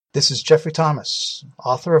This is Jeffrey Thomas,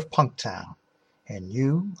 author of Punktown, and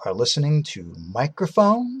you are listening to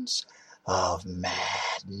Microphones of Madness.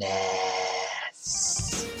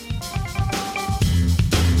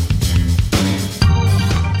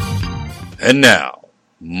 And now,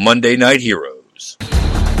 Monday Night Heroes.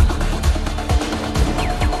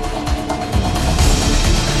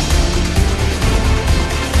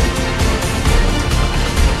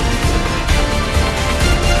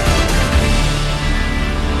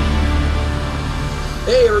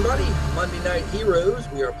 Hey everybody, Monday Night Heroes.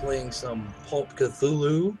 We are playing some Pulp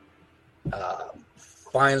Cthulhu.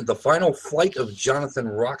 The Final Flight of Jonathan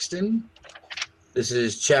Roxton. This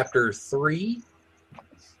is Chapter 3.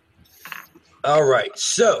 Alright,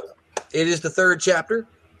 so it is the third chapter.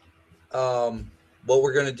 What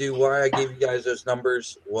we're going to do, why I gave you guys those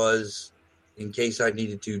numbers, was in case I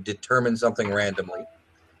needed to determine something randomly.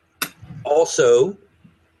 Also,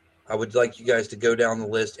 I would like you guys to go down the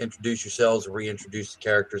list, introduce yourselves, reintroduce the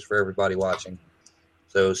characters for everybody watching.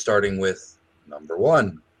 So starting with number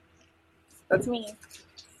 1. That's me.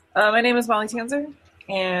 My name is Molly Tanzer,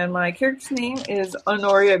 and my character's name is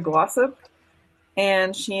Honoria Glossop.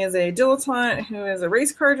 And she is a dilettante who is a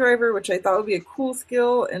race car driver, which I thought would be a cool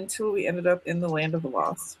skill until we ended up in the Land of the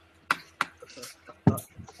Lost.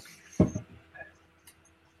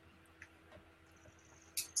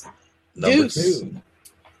 Number Deuce.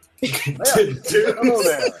 2. Hello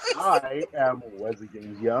there. I am Wesley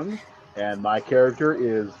James Young, and my character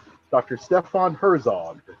is Dr. Stefan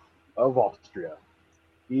Herzog of Austria.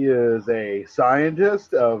 He is a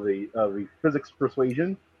scientist of the physics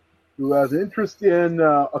persuasion who has an interest in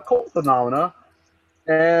occult phenomena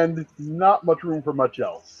and not much room for much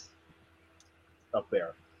else up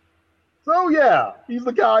there. So yeah, he's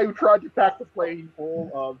the guy who tried to pack the plane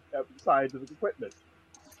full of scientific equipment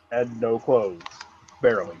and no clothes,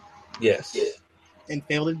 barely. Yes. And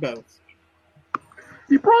failed at both.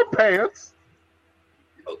 He brought pants.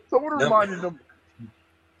 Someone reminded him.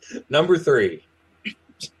 Number 3.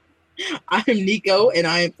 I'm Nico, and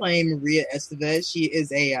I am playing Maria Estevez. She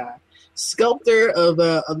is a sculptor of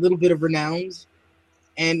a little bit of renown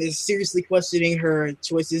and is seriously questioning her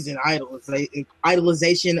choices and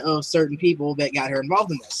idolization of certain people that got her involved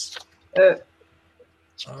in this.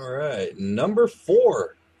 All right. Number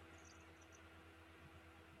 4.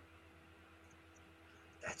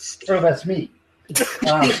 That's me.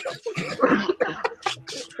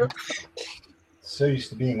 So used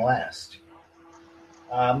to being last.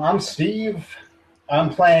 I'm Steve. I'm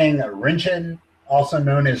playing Rinchen, also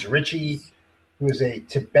known as Richie, who is a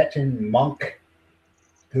Tibetan monk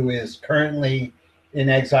who is currently in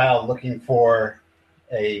exile looking for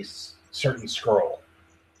a certain scroll.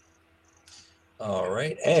 All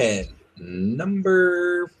right. And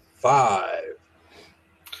number 5.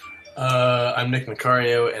 I'm Nick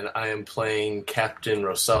Macario, and I am playing Captain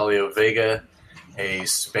Rosalio Vega, a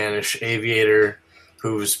Spanish aviator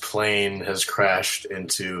whose plane has crashed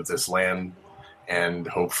into this land, and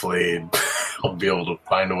hopefully I'll be able to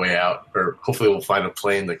find a way out, or hopefully we'll find a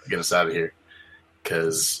plane that can get us out of here,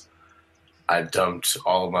 because I dumped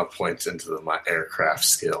all of my points into my aircraft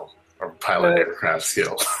skill, or pilot aircraft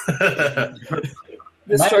skill. Am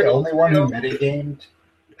I the only one who metagamed?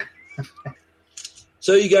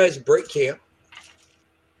 So you guys break camp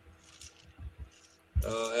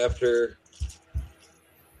after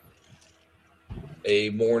a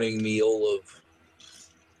morning meal of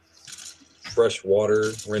fresh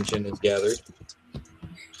water Rinchen has gathered.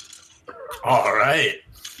 All right.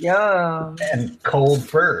 Yum. And cold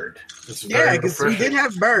bird. Yeah, because we did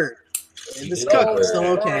have bird. This cook was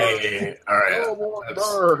still okay. Hey, all right. Oh, more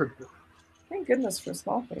bird. Thank goodness for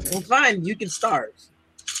small things. Well, fine, you can starve.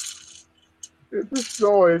 It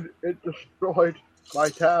destroyed my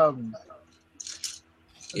tab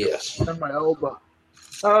Yes. and my elbow.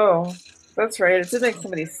 Oh, that's right. It did make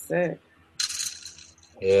somebody sick.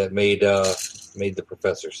 Yeah, it made the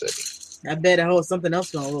professor sick. I bet I hope something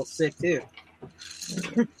else got a little sick, too.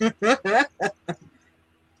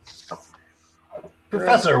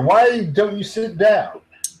 Professor, why don't you sit down?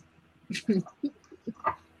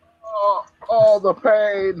 Oh, the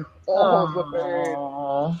pain. Oh, the pain.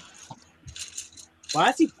 Aww. Why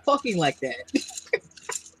is he fucking like that?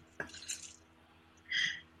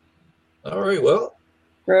 All right, well,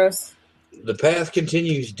 Gross. the path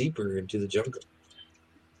continues deeper into the jungle.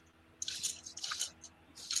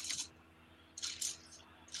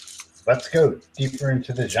 Let's go deeper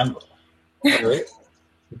into the jungle. All right.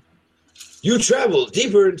 You travel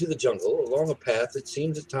deeper into the jungle along a path that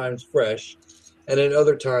seems at times fresh and at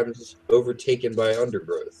other times overtaken by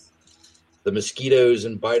undergrowth. The mosquitoes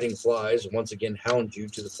and biting flies once again hound you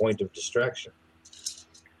to the point of distraction.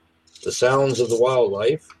 The sounds of the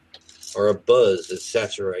wildlife are a buzz that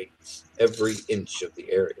saturates every inch of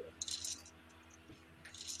the area.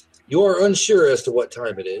 You are unsure as to what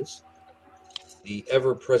time it is, the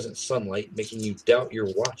ever-present sunlight making you doubt your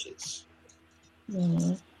watches.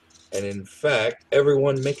 Mm. And in fact,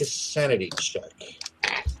 everyone make a sanity check.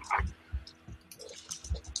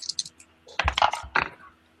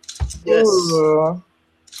 Yes. Ooh.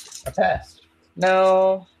 I passed.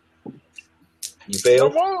 No. You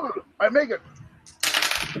failed? Come on, I make it.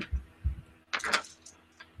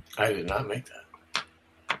 I did not make that.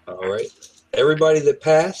 All right. Everybody that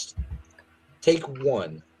passed, take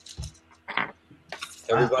 1.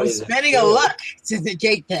 Everybody I'm that spending a failed- luck to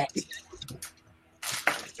negate that.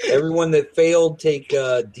 Everyone that failed, take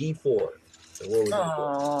D4. So what would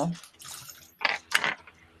Aww.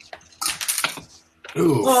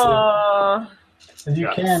 Ooh, Aww. And you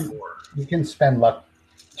got can 4. you can spend luck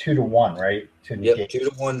 2 to 1, right? To Yep, negate. 2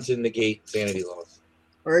 to 1 to negate sanity loss.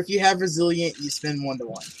 Or if you have resilient, you spend 1 to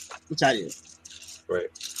 1, which I did. Right.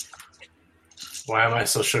 Why am I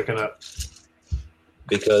so shooken up?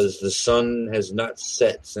 Because the sun has not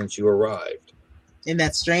set since you arrived. In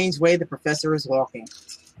that strange way the professor is walking.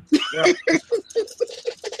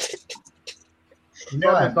 You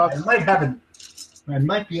know, I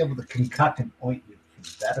might be able to concoct an ointment from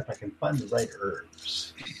that if I can find the right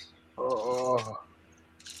herbs. Oh,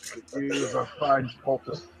 I could use a fine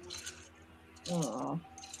poultice. Aw.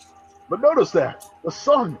 But notice that the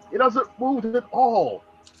sun, it doesn't move at all.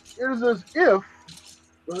 It is as if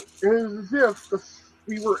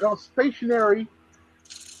we were on a stationary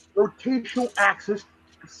rotational axis of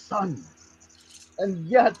the sun. And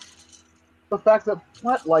yet, the fact that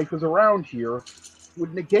plant life is around here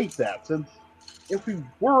would negate that, since if we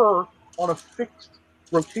were on a fixed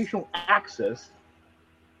rotational axis,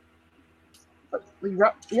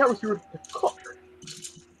 the atmosphere would cook.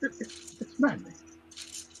 It's maddening.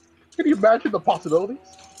 Can you imagine the possibilities?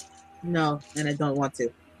 No, and I don't want to.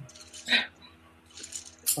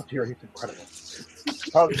 Oh dear, he's incredible.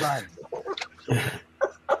 How exciting.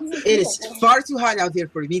 It is far too hot out here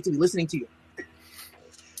for me to be listening to you.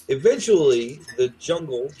 Eventually, the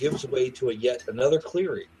jungle gives way to yet another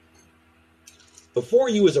clearing. Before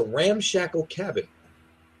you is a ramshackle cabin.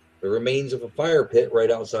 The remains of a fire pit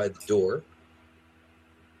right outside the door.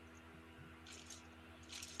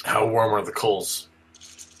 How warm are the coals?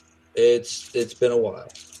 It's been a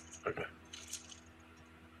while. Okay.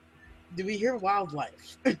 Do we hear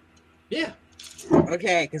wildlife? Yeah.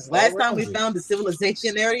 Okay, because last time we around you. found the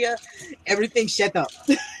civilization area, everything shut up.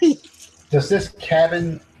 Does this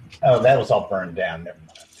cabin? Oh, that was all burned down. Never mind.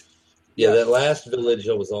 Yeah, that last village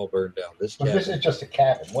was all burned down. This But this cabin, is just a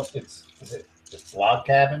cabin. What? Is it? It's log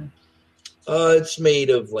cabin. it's made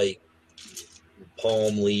of like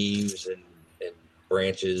palm leaves and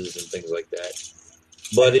branches and things like that.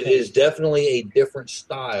 But it is definitely a different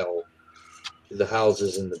style to the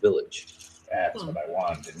houses in the village. That's what I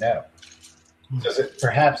wanted to know. Does it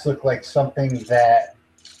perhaps look like something that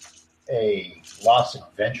a lost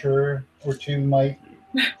adventurer or two might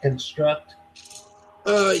construct?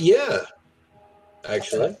 Yeah,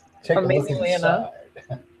 actually. Take a look Amazingly inside.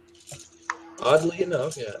 Oddly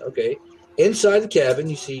enough, yeah, okay. Inside the cabin,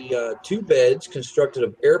 you see 2 beds constructed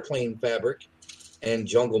of airplane fabric and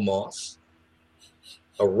jungle moss,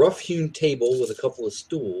 a rough-hewn table with a couple of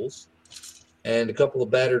stools, and a couple of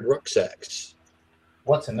battered rucksacks.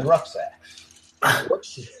 What's in the rucksacks?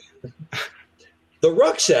 The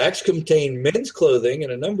rucksacks contain men's clothing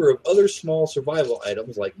and a number of other small survival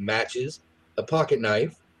items like matches, a pocket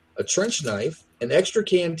knife, a trench knife, an extra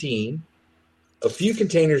canteen, a few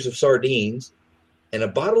containers of sardines, and a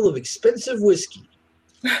bottle of expensive whiskey.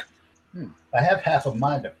 I have half a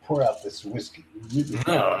mind to pour out this whiskey.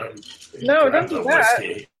 No. No, Grab don't do the that.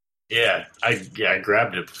 whiskey. Yeah, I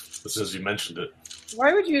grabbed it as soon as you mentioned it.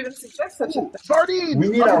 Why would you even suggest such a Ooh, thing? sardines! We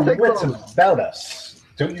need Let our me take wits those. about us.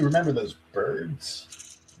 Don't you remember those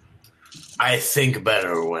birds? I think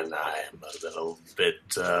better when I'm a little bit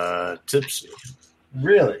tipsy.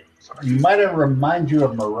 Really? Might I remind you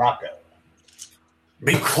of Morocco?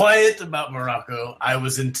 Be quiet about Morocco. I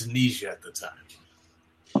was in Tunisia at the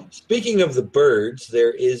time. Speaking of the birds,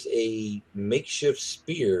 there is a makeshift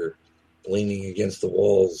spear leaning against the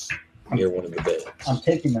walls near one of the beds. I'm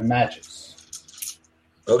taking the matches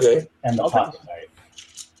Okay, and the I'll take pocket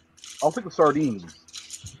knife. I'll take the sardines.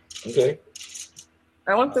 okay.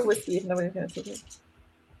 I want the whiskey if nobody's going to take it.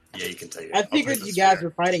 Yeah, you can take it. I I'll figured take you this guys beer.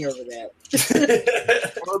 were fighting over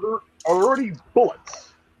that. Are there already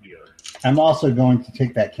bullets? Yeah. I'm also going to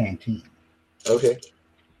take that canteen. Okay.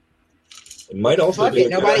 It might also Fuck be it, a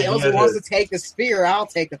good nobody idea else wants to take the spear. I'll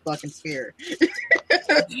take the fucking spear.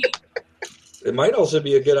 It might also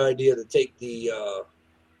be a good idea to take the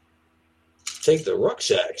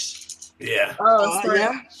rucksacks. Yeah.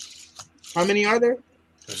 Yeah. How many are there?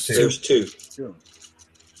 There's two.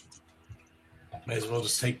 May as well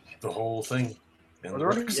just take the whole thing in Are the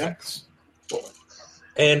there any- rucksacks.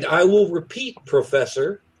 And I will repeat,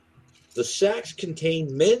 Professor, the sacks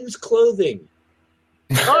contain men's clothing.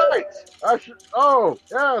 Right! I should. Oh,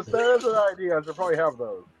 yes, that is an idea. I should probably have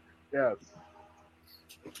those. Yes.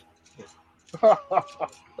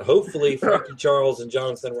 Hopefully, Frankie Charles and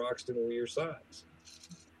Jonathan Roxton were your size.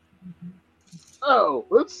 Oh,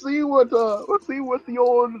 let's see what the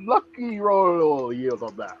old lucky roll yields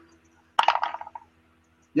on that.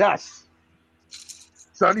 Yes.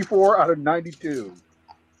 74 out of 92.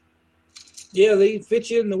 Yeah, they fit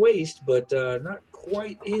you in the waist, but not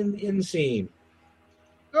quite in the inseam.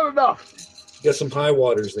 Good enough. Got some high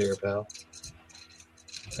waters there, pal.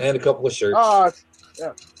 And a couple of shirts.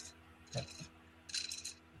 Yeah.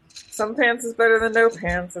 Some pants is better than no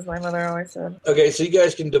pants, as my mother always said. Okay, so you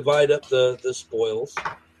guys can divide up the spoils.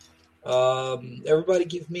 Everybody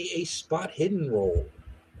give me a spot hidden roll.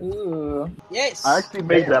 Ooh. Yes. I actually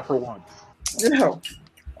made that for once. No.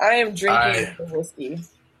 I am drinking the whiskey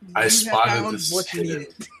I You have spotted found this. what you hidden-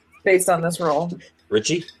 needed. based on this roll.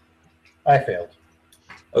 Richie? I failed.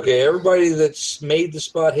 Okay, everybody that's made the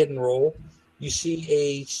spot hidden roll, you see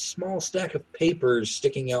a small stack of papers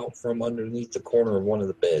sticking out from underneath the corner of one of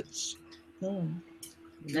the beds. And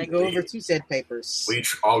I go over two said papers. We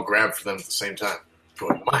each all grabbed for them at the same time.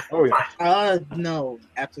 Going, my. Oh, yeah. No,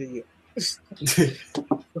 after you. The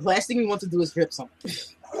last thing we want to do is rip something.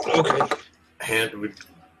 Okay.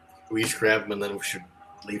 We each grab them, and then we should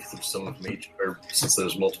leave them some of them each, or since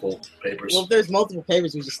there's multiple papers. Well, if there's multiple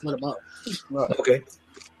papers, we just split them up. Okay.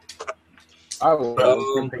 I will.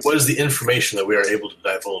 What is the information that we are able to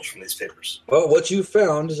divulge from these papers? Well, what you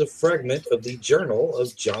found is a fragment of the journal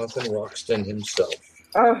of Jonathan Roxton himself.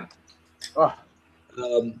 Oh,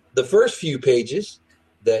 The first few pages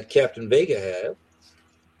that Captain Vega had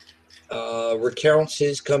recounts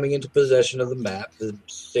his coming into possession of the map, the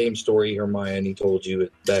same story Hermione told you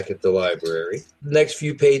back at the library. The next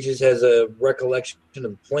few pages has a recollection of a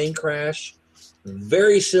plane crash,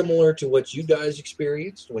 very similar to what you guys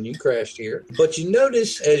experienced when you crashed here. But you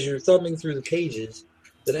notice as you're thumbing through the pages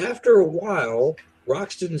that after a while,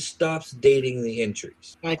 Roxton stops dating the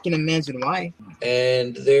entries. I can imagine why.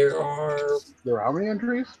 And there are There are how many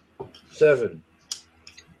entries? 7.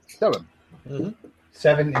 7.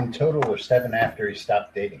 7 in total, or 7 after he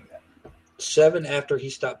stopped dating them? 7 after he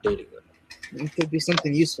stopped dating them. It could be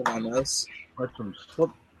something useful on those. That's some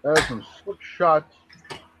slipshot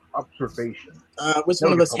observation. Which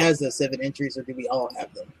one of us has the 7 entries, or do we all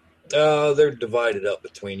have them? They're divided up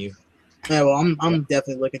between you. Yeah, well, I'm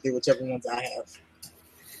definitely looking through whichever ones I have.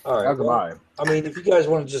 All right. As am Well, I. I mean, if you guys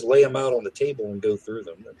want to just lay them out on the table and go through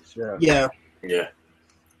them. Yeah. Yeah. Yeah.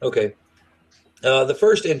 Okay. The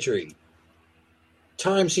first entry.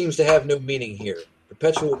 Time seems to have no meaning here.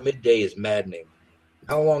 Perpetual midday is maddening.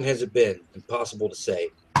 How long has it been? Impossible to say.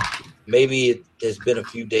 Maybe it has been a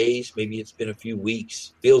few days. Maybe it's been a few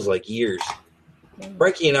weeks. Feels like years.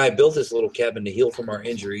 Frankie and I built this little cabin to heal from our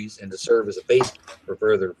injuries and to serve as a base for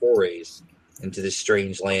further forays into this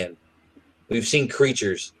strange land. We've seen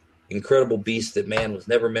creatures, incredible beasts that man was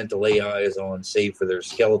never meant to lay eyes on save for their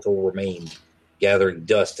skeletal remains, gathering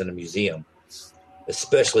dust in a museum.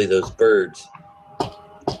 Especially those birds.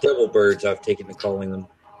 Devil birds, I've taken to calling them.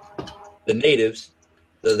 The natives,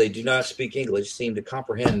 though they do not speak English, seem to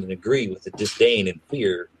comprehend and agree with the disdain and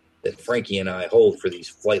fear that Frankie and I hold for these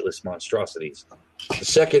flightless monstrosities. The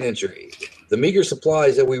second entry. The meager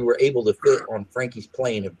supplies that we were able to fit on Frankie's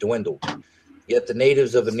plane have dwindled. Yet the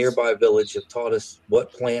natives of a nearby village have taught us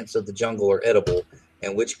what plants of the jungle are edible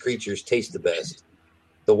and which creatures taste the best.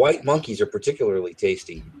 The white monkeys are particularly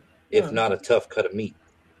tasty, if not a tough cut of meat.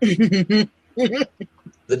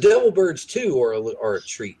 The devil birds, too, are a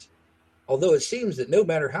treat. Although it seems that no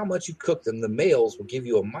matter how much you cook them, the males will give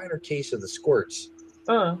you a minor case of the squirts.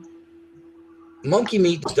 Monkey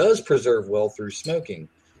meat does preserve well through smoking,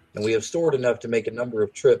 and we have stored enough to make a number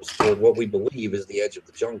of trips toward what we believe is the edge of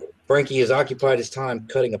the jungle. Frankie has occupied his time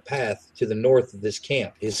cutting a path to the north of this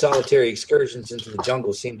camp. His solitary excursions into the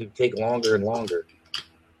jungle seem to take longer and longer.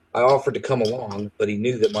 I offered to come along, but he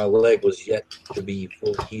knew that my leg was yet to be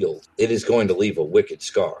fully healed. It is going to leave a wicked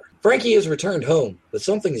scar. Frankie has returned home, but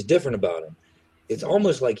something is different about him. It's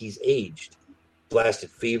almost like he's aged. Blasted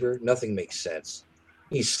fever, nothing makes sense.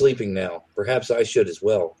 He's sleeping now. Perhaps I should as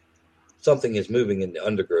well. Something is moving in the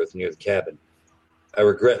undergrowth near the cabin. I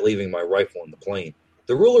regret leaving my rifle in the plane.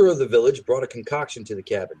 The ruler of the village brought a concoction to the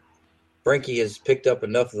cabin. Frankie has picked up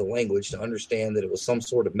enough of the language to understand that it was some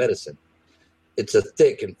sort of medicine. It's a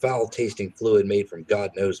thick and foul-tasting fluid made from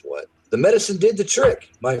God knows what. The medicine did the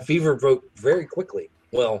trick. My fever broke very quickly.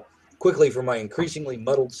 Well, quickly for my increasingly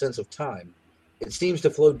muddled sense of time. It seems to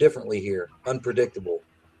flow differently here, unpredictable.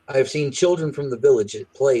 I have seen children from the village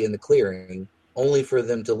play in the clearing, only for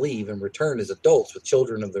them to leave and return as adults with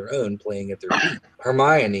children of their own playing at their feet.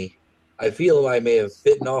 Hermione, I feel I may have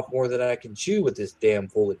bitten off more than I can chew with this damn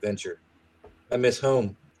full adventure. I miss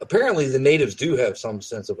home. Apparently the natives do have some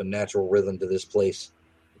sense of a natural rhythm to this place.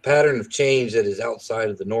 A pattern of change that is outside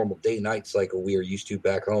of the normal day-night cycle we are used to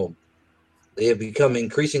back home. They have become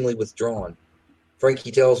increasingly withdrawn.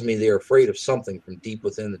 Frankie tells me they are afraid of something from deep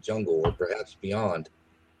within the jungle or perhaps beyond.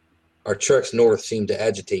 Our treks north seem to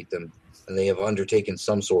agitate them, and they have undertaken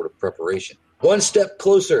some sort of preparation. One step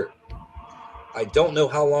closer! I don't know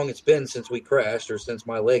how long it's been since we crashed or since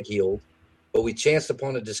my leg healed, but we chanced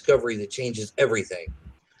upon a discovery that changes everything.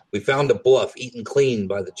 We found a bluff eaten clean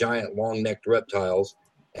by the giant long-necked reptiles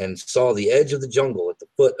and saw the edge of the jungle at the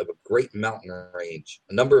foot of a great mountain range.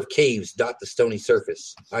 A number of caves dot the stony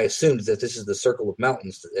surface. I assumed that this is the circle of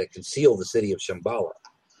mountains that conceal the city of Shambhala.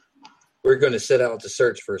 We're going to set out to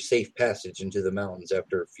search for a safe passage into the mountains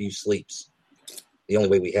after a few sleeps. The only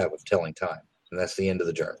way we have of telling time. And that's the end of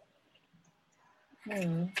the journey.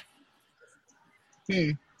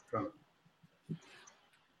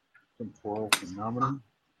 Temporal phenomenon.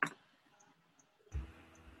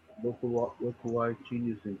 Localized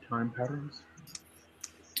changes in time patterns.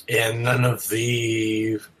 And none of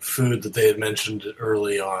the food that they had mentioned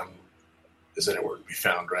early on is anywhere to be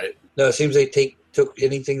found, right? No, it seems they took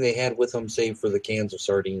anything they had with them save for the cans of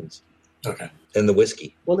sardines. Okay. And the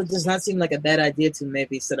whiskey. Well, it does not seem like a bad idea to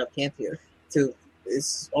maybe set up camp here.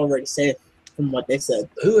 It's already safe from what they said.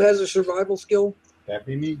 Who has a survival skill? That'd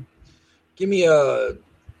be me. Give me a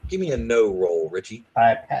no roll, Richie.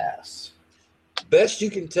 I pass. Best you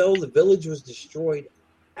can tell, the village was destroyed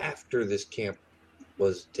after this camp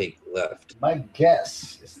was left. My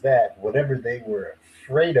guess is that whatever they were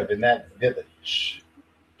afraid of in that village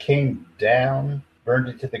came down, burned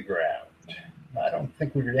it to the ground. I don't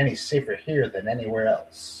think we were any safer here than anywhere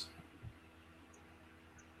else.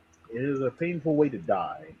 It is a painful way to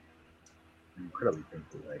die. An incredibly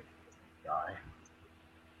painful way to die.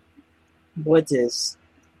 What is?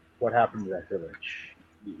 What happened to that village?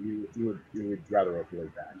 You would rather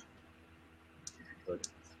avoid that. But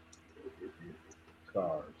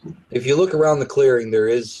scars. If you look around the clearing, there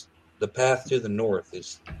is the path to the north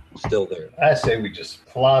is still there. I say we just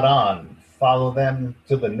plod on, follow them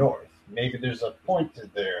to the north. Maybe there's a point to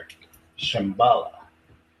their Shambhala.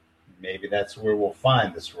 Maybe that's where we'll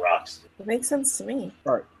find this rockster. It makes sense to me.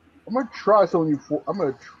 All right, I'm gonna try something. I'm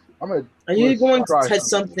gonna. Are you going to touch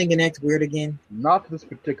something and act weird again? Not this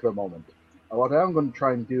particular moment. What I'm going to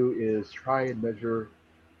try and do is try and measure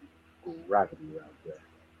gravity around there.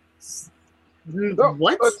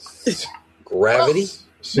 What? Gravity?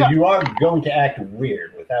 So you are going to act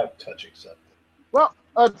weird without touching something. Well,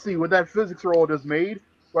 let's see. When that physics roll is made,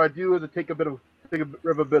 what I do is I take a bit of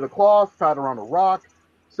cloth, tie it around a rock.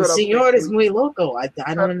 Senor is muy loco. I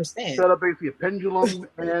don't understand. Set up basically a pendulum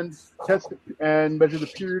and test and measure the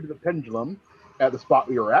period of the pendulum at the spot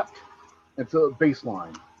we are at. It's a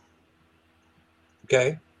baseline.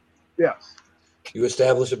 Okay. Yes. You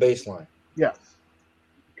establish a baseline. Yes.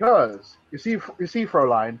 Because you see,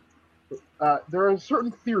 Fräulein, there are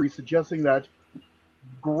certain theories suggesting that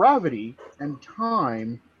gravity and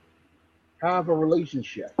time have a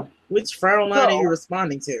relationship. Which Fräulein are you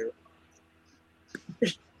responding to?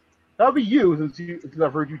 That'll be you, since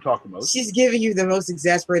I've heard you talk the most. She's giving you the most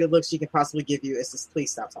exasperated look she could possibly give you. It's just, please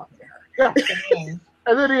stop talking to her. Yeah.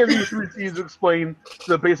 And then he needs to explain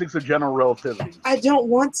the basics of general relativity. I don't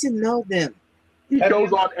want to know them. He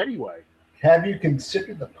goes on anyway. Have you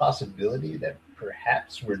considered the possibility that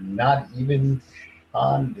perhaps we're not even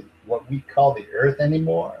on what we call the Earth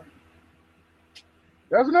anymore?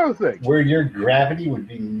 That's another thing. Where your gravity would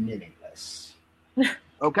be meaningless.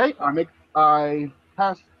 Okay, I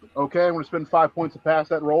pass. Okay, I'm going to spend 5 points to pass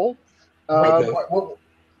that roll. What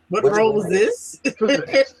roll was this?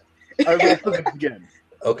 Physics. I roll physics again.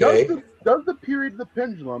 Okay. Does the period of the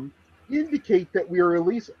pendulum indicate that we are at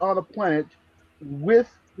least on a planet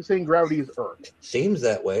with the same gravity as Earth? Seems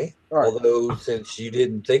that way. Right. Although, since you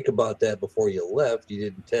didn't think about that before you left, you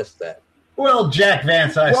didn't test that. Well, Jack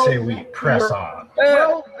Vance, I say we press on.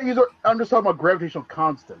 Well, I'm just talking about gravitational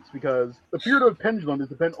constants, because the period of the pendulum is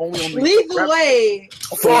depend only on the... Lead the way!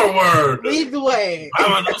 Forward! Lead the way!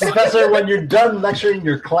 Professor, when you're done lecturing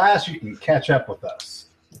your class, you can catch up with us.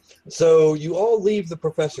 So you all leave the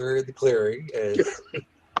professor in the clearing. And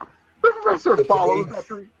Professor follows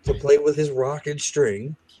after to play with his rock and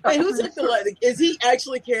string. Hey, who took the last? Is he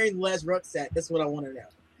actually carrying the last rucksack? That's what I want to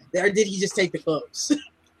know. Or did he just take the clothes?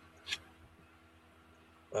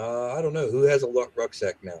 I don't know. Who has a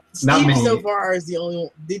rucksack now? Not Steve me. so far is the only one.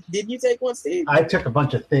 Did you take one, Steve? I took a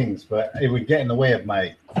bunch of things, but it would get in the way of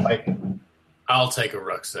my biking. I'll take a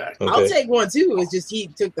rucksack. Okay. I'll take one too. It's just he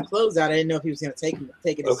took the clothes out. I didn't know if he was going to take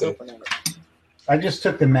it himself or not. I just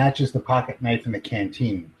took the matches, the pocket knife, and the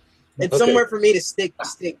canteen. It's Okay. somewhere for me to stick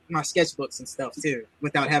my sketchbooks and stuff too,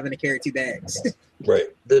 without having to carry 2 bags. Right.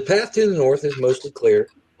 The path to the north is mostly clear.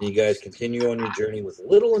 You guys continue on your journey with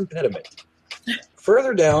little impediment.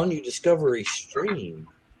 Further down, you discover a stream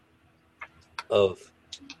of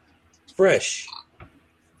fresh,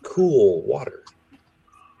 cool water.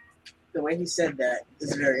 The way he said that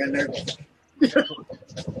is very unnerving.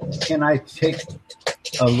 Can I take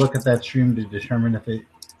a look at that stream to determine if it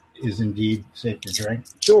is indeed safe to drink?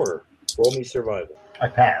 Sure. Roll me survival. I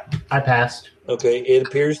passed. Okay. It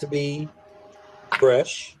appears to be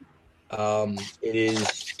fresh. It is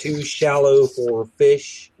too shallow for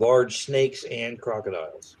fish, large snakes, and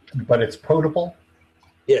crocodiles. But it's potable.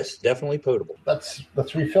 Yes, definitely potable. Let's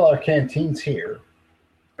refill our canteens here.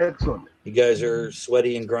 excellent. You guys are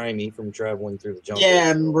sweaty and grimy from traveling through the jungle.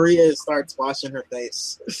 Yeah, Maria starts washing her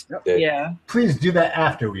face. Okay. Yeah. Please do that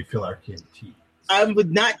after we fill our canteen. I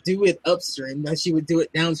would not do it upstream. She would do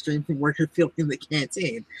it downstream from where you're filling the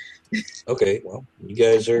canteen. Okay, well, you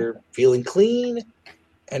guys are feeling clean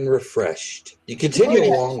and refreshed. You continue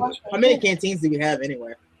along. How many canteens do we have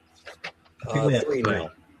anyway? 3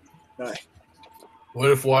 now. What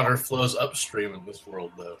if water flows upstream in this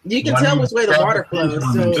world, though? You can Why tell don't which you way the grab water the flows,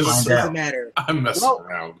 pendulum so and it find doesn't out? matter. I'm messing Well-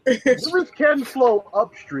 around. Rivers can flow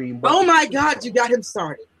upstream. But Oh my God, you got him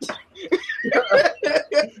started.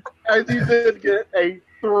 as you did get a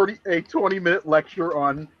 20-minute lecture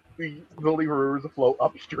on the rivers flow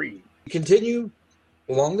upstream. You continue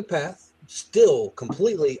along the path, still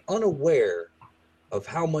completely unaware of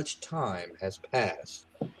how much time has passed.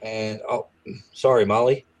 And, oh, sorry,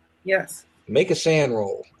 Molly, Yes. make a sand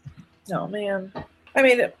roll. Oh man. I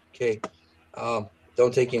made it. Okay.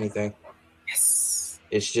 Don't take anything. Yes.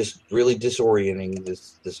 It's just really disorienting,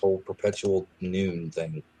 this whole perpetual noon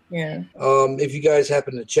thing. Yeah. If you guys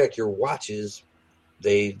happen to check your watches,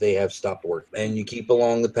 they have stopped work. And you keep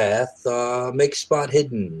along the path, make spot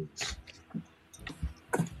hidden.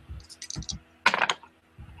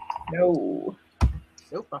 No.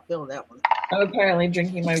 Nope, I failed that one. I'm apparently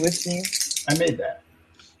drinking my whiskey. I made that.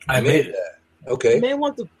 I made it. You Okay. may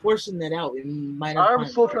want to portion that out. We might not I'm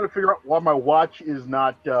find still it. trying to figure out why my watch is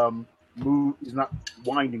not is not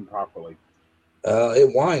winding properly.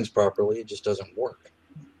 It winds properly, it just doesn't work.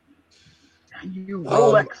 You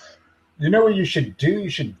Rolex. You know what you should do? You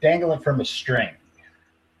should dangle it from a string.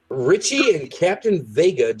 Richie and Captain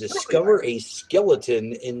Vega discover a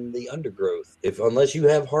skeleton in the undergrowth. Unless you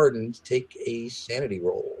have hardened, take a sanity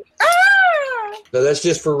roll. No, that's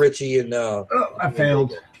just for Richie and Oh, I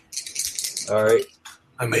failed. all right.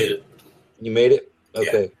 I made it. You made it?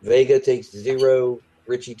 Okay. Vega takes 0,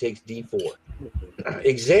 Richie takes D4.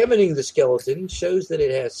 Examining the skeleton shows that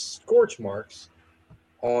it has scorch marks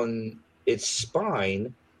on its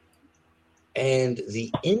spine and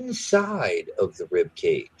the inside of the rib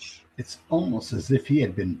cage. It's almost as if he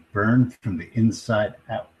had been burned from the inside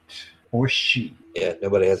out. Or she. Yeah,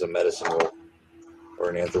 nobody has a medicine roll or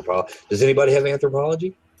an anthropology. Does anybody have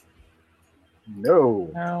anthropology?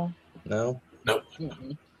 No. No. No?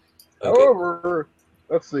 Mhm. Okay. However,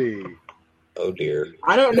 let's see. Oh, dear.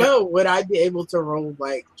 I don't know. Would I be able to roll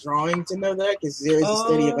like drawing to know that? Because there is a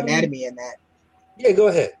study of anatomy in that. Yeah, go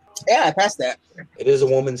ahead. Yeah, I passed that. It is a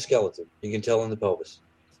woman's skeleton. You can tell in the pelvis.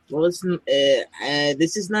 Well, it's,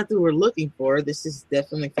 this is not what we're looking for. This is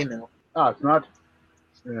definitely female. It's not.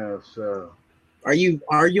 Yes. Are you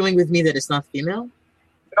arguing with me that it's not female?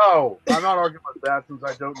 No, I'm not arguing with that since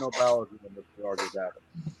I don't know biology in this regard to that.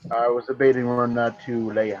 I was debating whether or not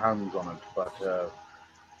to lay hands on it, but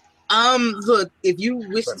Look, if you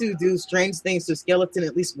wish to do strange things to skeleton,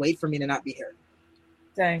 at least wait for me to not be here.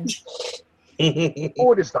 Dang.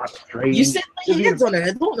 it is not strange. You said lay your hands on it.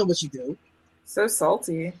 I don't know what you do. So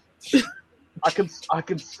salty. I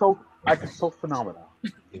consult phenomena.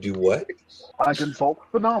 You do what? I consult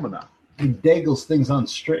phenomena. He dangles things on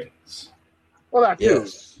strings. Well, that too.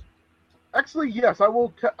 Yes. Actually, yes, I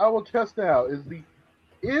will test out.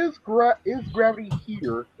 Is gravity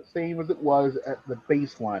here the same as it was at the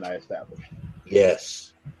baseline I established?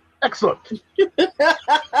 Yes. Excellent.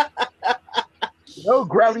 No,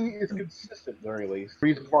 gravity is consistent, at the very least.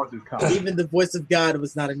 Reason far as come. Even the voice of God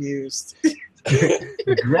was not amused.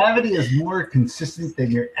 Gravity is more consistent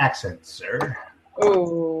than your accent, sir.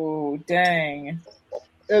 Oh, dang.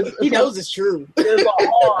 He knows it's true. It's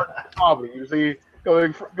a hard comedy. You see,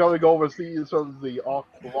 going overseas from the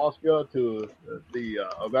Alaska to the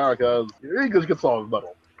Americas, English gets on his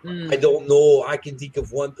medal. I don't know. I can think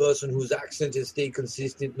of one person whose accent has stayed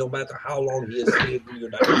consistent no matter how long he has stayed in the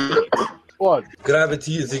United States. What?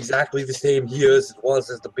 Gravity is exactly the same here as it was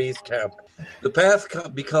at the base camp. The path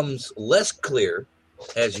becomes less clear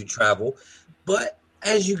as you travel, but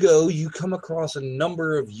as you go, you come across a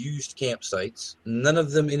number of used campsites, none of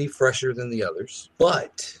them any fresher than the others.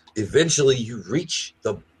 But eventually you reach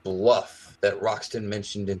the bluff that Roxton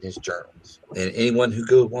mentioned in his journals. And anyone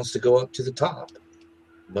who wants to go up to the top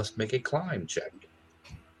must make a climb check.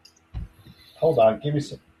 Hold on, give me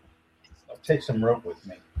some. I'll take some rope with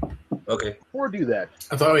me. Okay. Or do that.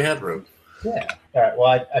 I thought we had room. Yeah. All right. Well,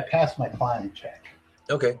 I passed my climbing check.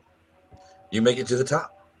 Okay. You make it to the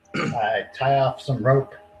top. I tie off some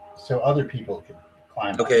rope so other people can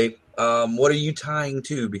climb. Okay. What are you tying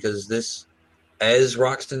to? Because this, as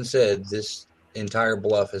Roxton said, this entire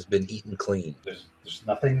bluff has been eaten clean. There's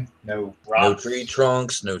nothing, no No rocks. tree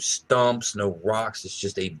trunks, no stumps, no rocks. It's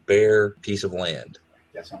just a bare piece of land.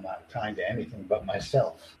 Guess I'm not tying to anything but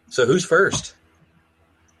myself. So who's first?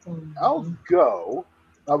 I'll go.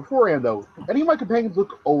 Beforehand, though, any of my companions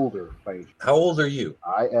look older. How old are you?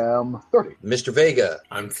 I am 30. Mr. Vega.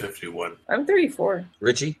 I'm 51. I'm 34.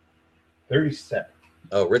 Richie? 37.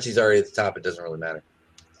 Oh, Richie's already at the top. It doesn't really matter.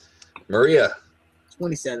 Maria?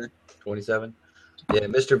 27. 27? Yeah,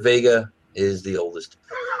 Mr. Vega is the oldest.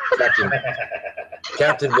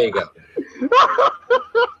 Captain Vega.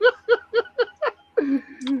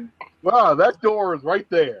 Wow, that door is right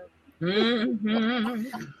there. Mm-hmm.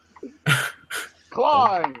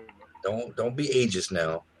 Climb. Don't be ageist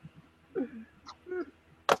now. All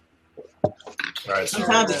right, so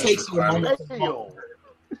Sometimes it takes you a climb. moment.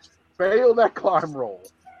 Fail that climb roll.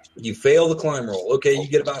 You fail the climb roll. Okay, you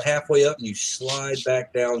get about halfway up and you slide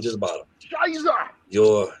back down to the bottom. Scheiße!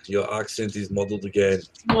 Your accent is muddled again.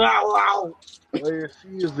 Wow. Well, you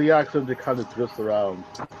see, is the accent that kind of twists around.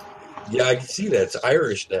 Yeah, I can see that. It's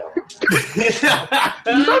Irish now. That's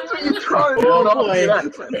what you try to do. Oh, not boy. the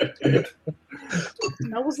accent.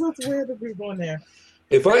 I was not aware that we were going there.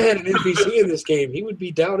 If I had an NPC in this game, he would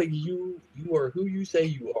be doubting you. You are who you say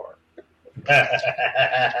you are.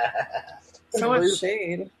 So much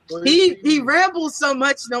shade. He rambles so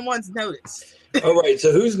much, no one's noticed. All right,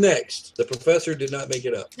 so who's next? The professor did not make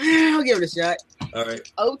it up. I'll give it a shot. All right.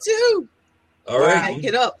 02. All right. Make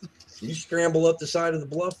it up. You scramble up the side of the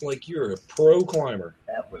bluff like you're a pro climber.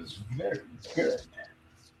 That was very good.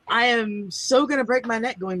 I am so going to break my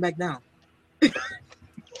neck going back down.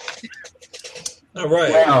 All right.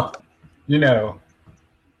 Well,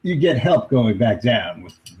 you get help going back down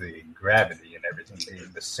with the gravity and everything being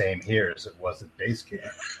the same here as it was at base camp.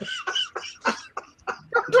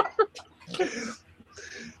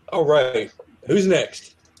 All right. Who's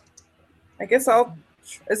next? I guess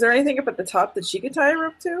Is there anything up at the top that she could tie a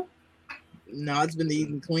rope to? No, it's been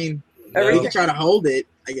eaten clean. No. You can try to hold it,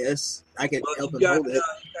 I guess. I could Well, help you him got, hold it. you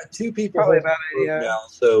got two people Probably a holding bad the rope idea. now,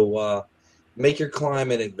 so make your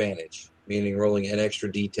climb an advantage, meaning rolling an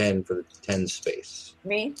extra D10 for the 10 space.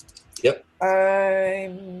 Me? Yep.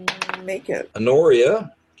 I make it.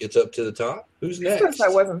 Honoria gets up to the top. Who's Since next?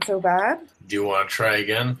 that wasn't so bad. Do you want to try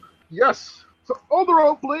again? Yes. So, hold the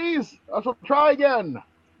rope, please. I shall try again.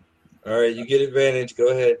 All right, you get advantage. Go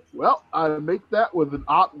ahead. Well, I make that with an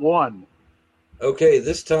odd 1. Okay,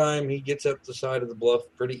 this time he gets up the side of the bluff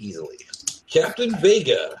pretty easily. Captain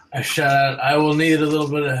Vega. I shout out, I will need a little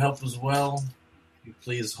bit of help as well. You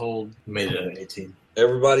please hold. Made it at 18.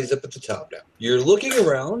 Everybody's up at the top now. You're looking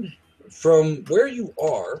around from where you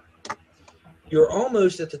are. You're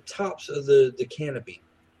almost at the tops of the canopy.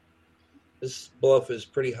 This bluff is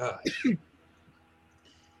pretty high.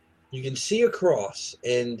 You can see across,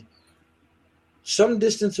 and some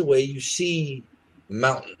distance away, you see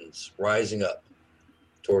mountains rising up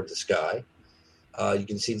toward the sky. You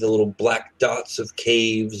can see the little black dots of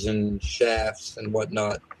caves and shafts and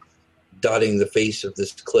whatnot dotting the face of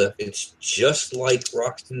this cliff. It's just like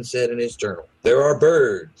Roxton said in his journal. There are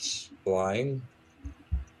birds flying.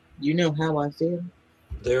 You know how I feel.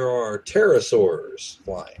 There are pterosaurs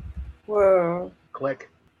flying. Whoa. Click.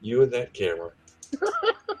 You and that camera.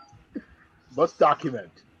 Must document.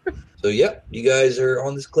 So, yep, you guys are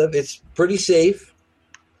on this cliff. It's pretty safe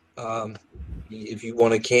if you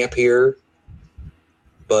want to camp here.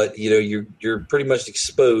 But, you're pretty much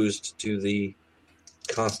exposed to the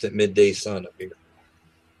constant midday sun up here.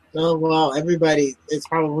 Oh, well, everybody is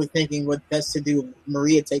probably thinking what best to do.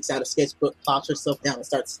 Maria takes out a sketchbook, plops herself down, and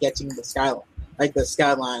starts sketching the skyline. Like the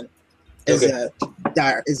skyline is a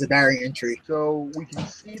diary entry. So we can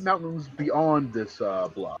see mountains beyond this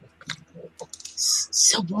bluff.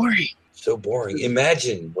 So boring. So boring.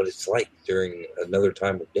 Imagine what it's like during another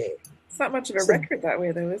time of day. It's not much of a record that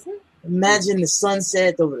way, though, is it? Imagine the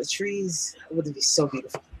sunset over the trees. It would be so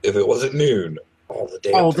beautiful. If it wasn't noon, all the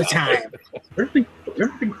day. All the time.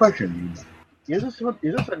 Interesting question. Is this a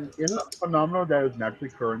phenomenon that is naturally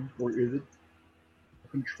occurring, or is it a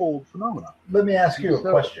controlled phenomenon? Let me ask you a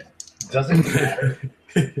question. Does it matter?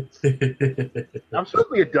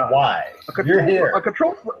 Absolutely, it does. Why? You're here.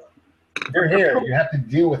 You're here. You have to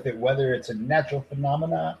deal with it, whether it's a natural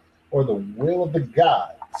phenomenon or the will of the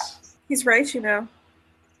gods. He's right, you know.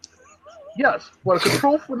 Yes, but a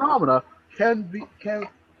controlled phenomena can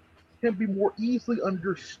be more easily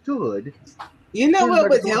understood. You know what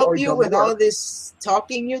would help you with all work. this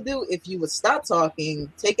talking you do? If you would stop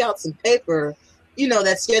talking, take out some paper,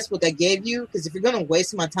 that sketchbook I gave you, because if you're going to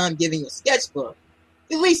waste my time giving you a sketchbook,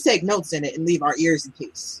 at least take notes in it and leave our ears in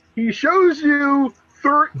peace. He shows you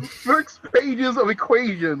 6 pages of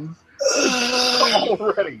equations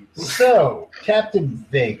already. So, Captain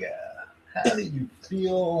Vega, how do you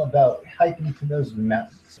feel about hiking to those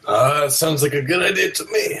mountains? Sounds like a good idea to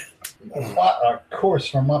me. We'll plot our course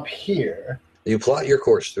from up here. You plot your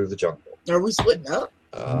course through the jungle. Are we splitting up?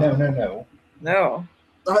 No. No.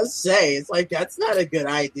 I'd say, it's like, that's not a good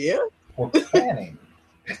idea. We're planning.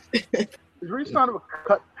 Is there any sign of a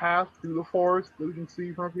cut path through the forest that we can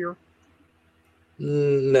see from up here?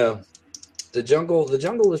 No. The jungle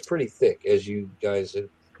is pretty thick, as you guys have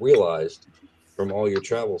realized from all your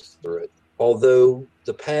travels through it. Although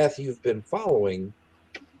the path you've been following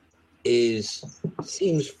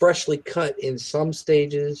seems freshly cut in some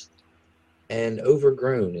stages and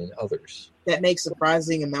overgrown in others. That makes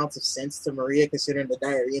surprising amounts of sense to Maria, considering the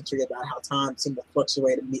diary entry about how time seemed to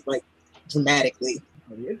fluctuate dramatically.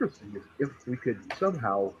 The interesting is if we could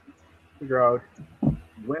somehow figure out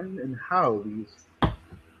when and how these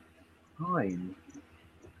times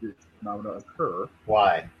this phenomena occur.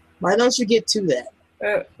 Why? Why don't you get to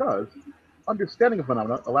that? Because understanding a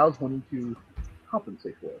phenomena allows one to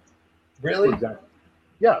compensate for it. Really? For example,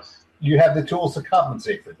 yes. You have the tools to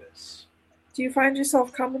compensate for this. Do you find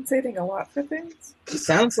yourself compensating a lot for things? It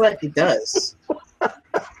sounds like it does.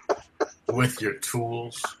 With your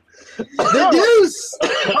tools. The deuce!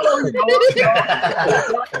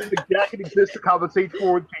 The jacket exists to compensate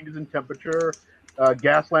for changes in temperature.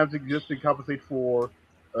 Gas lamps exist to compensate for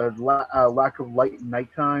lack of light at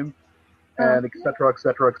nighttime, and et cetera, et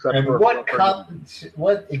cetera, et cetera. And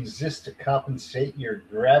what exists to compensate your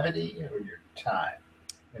gravity or your time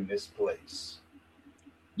in this place?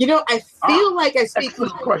 I feel like I speak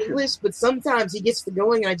excellent question. English, but sometimes he gets to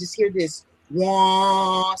going and I just hear this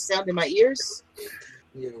wah sound in my ears.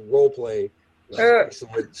 Role play.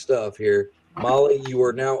 Excellent stuff here. Molly, you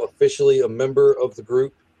are now officially a member of the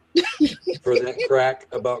group for that crack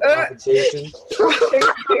about compensation.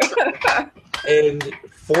 And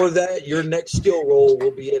for that, your next skill roll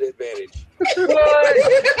will be at advantage.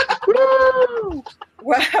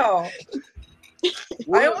 Wow.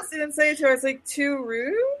 I almost didn't say it to her. It's like too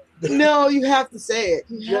rude. No, you have to say it.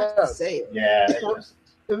 You have to Yes. say it. Yeah.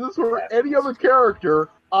 If this were any other character,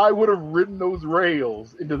 I would have ridden those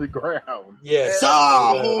rails into the ground. Yes.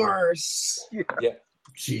 Sawhorse! Yeah.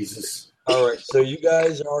 Jesus. All right. So you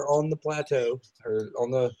guys are on the plateau, or on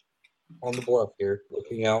the bluff here,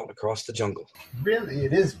 looking out across the jungle. Really,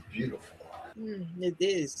 it is beautiful. It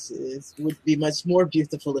is. It would be much more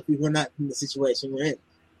beautiful if we were not in the situation we're in.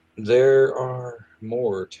 There are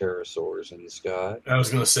more pterosaurs in the sky. I was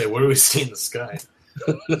going to say, what do we see in the sky?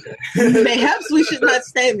 Perhaps we should not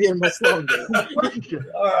stand here much longer. We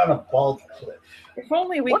are on a bald cliff. If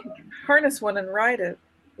only we could harness one and ride it.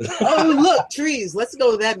 Oh, look, trees. Let's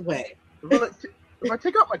go that way. If I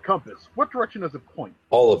take out my compass, what direction does it point?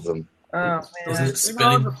 All of them Oh, Isn't man. it It's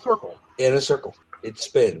not in spinning? a circle. in a circle. It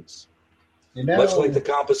spins, You know, much like the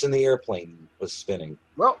compass in the airplane was spinning.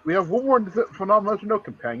 Well, we have one more phenomenon to know,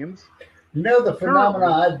 companions. the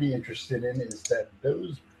phenomena I'd be interested in is that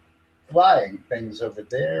those flying things over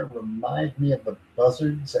there remind me of the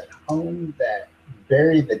buzzards at home that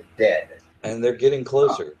bury the dead. And they're getting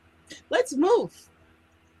closer. Let's move.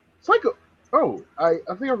 Psycho. Oh, I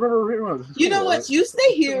think I remember reading one of this. You know what? You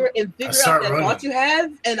stay here and figure out start that running. thought you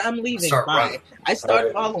have, and I'm leaving. Start Bye. running. I start All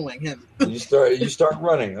right. following him. You start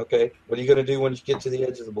running. Okay. What are you going to do when you get to the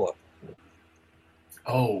edge of the bluff?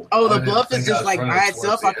 Oh, Oh, I the didn't bluff think is I just was like running by towards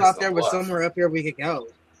itself. the I edge of thought the there was bluff. somewhere up here we could go.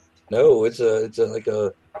 No, it's like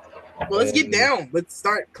a Well, let's get And- down. Let's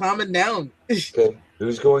start climbing down. Okay,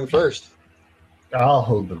 who's going first? I'll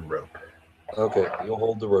hold the rope. Okay, you'll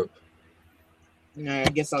hold the rope. No, I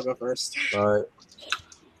guess I'll go first. All right,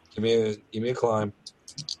 give me a climb.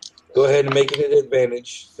 Go ahead and make it an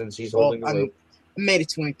advantage since he's holding the rope. I made it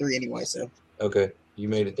 23 anyway, so. Okay, you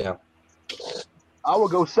made it down. I will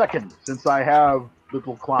go second since I have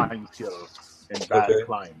little climb skills and bad Okay.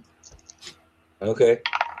 climb. Okay,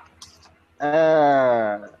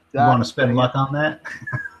 You want to spend luck on that?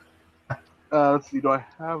 Let's see. Do I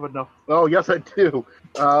have enough? Oh, yes, I do.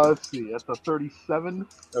 Let's see. That's a 37.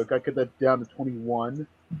 Okay, I cut that down to 21. Would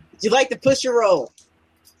you like to push your roll?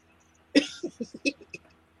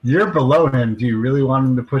 You're below him. Do you really want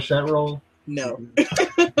him to push that roll? No.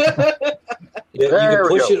 yeah, There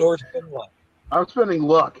you we can push go. it or spend luck. I'm spending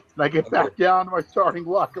luck, and I get Okay. back down to my starting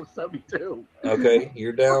luck of 72. Okay,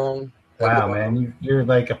 you're down. Wow, man, you're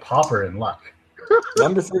like a pauper in luck.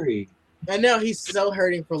 Number 3. I know he's so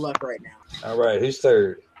hurting for luck right now. All right, who's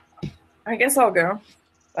third? I guess I'll go.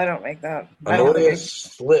 I don't make that. I don't Honoria think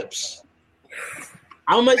slips.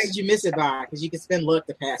 How much did you miss it by? Because you can spend luck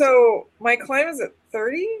to pass. So my climb is at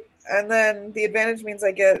 30, and then the advantage means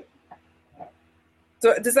I get.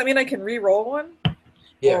 So does that mean I can re-roll one?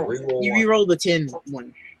 Yeah, Oh, reroll You one. re-roll the 10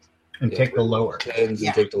 one. And take the lower. Tens Yeah.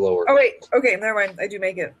 and take the lower. Oh wait, okay, never mind. I do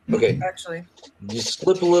make it Okay, actually. you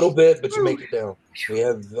slip a little bit, but you make it down. We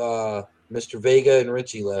have Mr. Vega and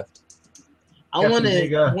Richie left. I want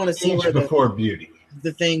Vega, to see age where before beauty.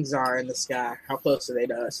 the things are in the sky. How close are they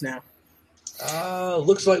to us now?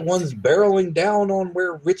 Looks like one's barreling down on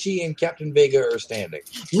where Richie and Captain Vega are standing.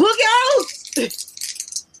 Look out!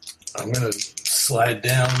 I'm gonna slide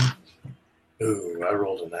down. Ooh, I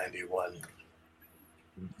rolled a 91.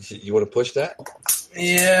 You want to push that?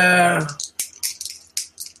 Yeah.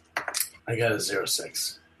 I got a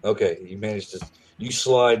 06. Okay, you managed to. You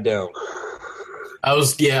slide down. I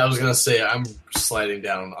was gonna say I'm sliding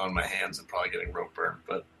down on my hands and probably getting rope burn,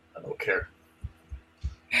 but I don't care.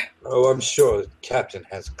 Oh, I'm sure the captain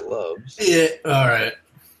has gloves. Yeah, all right.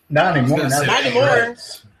 Not anymore. I was gonna now say- that Not you're anymore.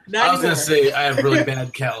 right. Not I was gonna anymore. say I have really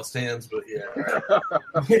bad calloused hands, but yeah.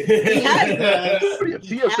 All He had right. gloves. What are you, He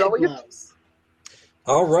T.S. had Eliot? gloves.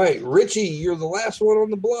 All right, Richie, you're the last one on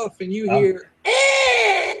the bluff, and you hear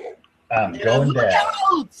I'm going Look down.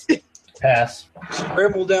 out! Pass.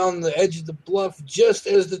 scramble down the edge of the bluff just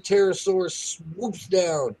as the pterosaur swoops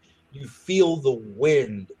down. You feel the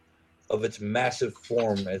wind of its massive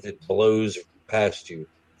form as it blows past you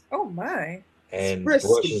Oh my. and Risky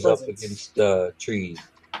brushes up presence. against trees.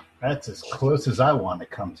 That's as close as I want to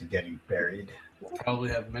come to getting buried. We'll probably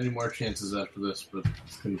have many more chances after this, but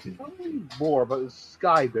let's continue. Probably more, but it's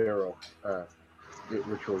Sky Barrel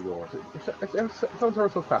ritual yours. It sounds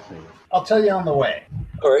so fascinating. I'll tell you on the way.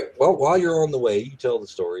 All right, well, while you're on the way, you tell the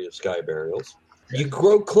story of sky burials. You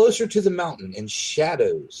grow closer to the mountain, and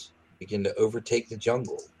shadows begin to overtake the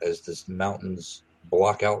jungle as the mountains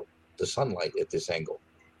block out the sunlight at this angle.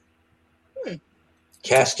 Like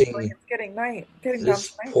Casting it's getting night. Getting down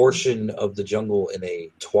this to night. portion of the jungle in a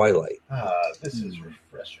twilight. This is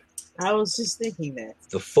refreshing. I was just thinking that.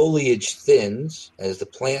 The foliage thins as the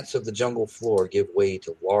plants of the jungle floor give way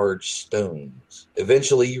to large stones.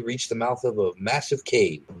 Eventually, you reach the mouth of a massive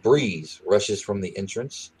cave. A breeze rushes from the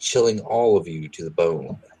entrance, chilling all of you to the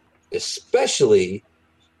bone, especially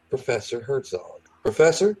Professor Herzog.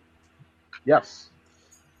 Professor, Yes.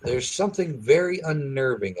 there's something very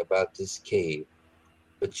unnerving about this cave,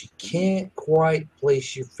 but you can't quite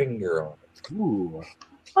place your finger on it. Ooh.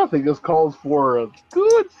 I think this calls for a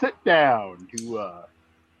good sit down to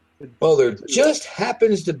Well, there just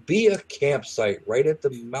happens to be a campsite right at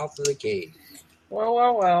the mouth of the cave.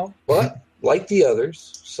 Well. But, like the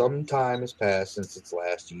others, some time has passed since its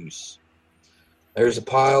last use. There's a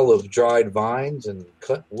pile of dried vines and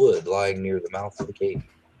cut wood lying near the mouth of the cave.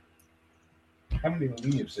 How many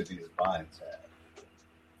leaves do these vines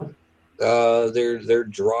have? They're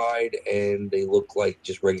dried and they look like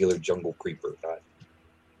just regular jungle creeper,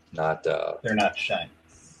 not They're not shiny.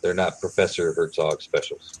 they're not Professor Herzog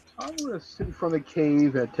specials. I'm going to sit in front of the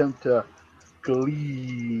cave and attempt to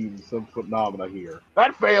glean some phenomena here.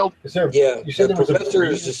 That failed. Is there? Yeah, You said the there was a professor is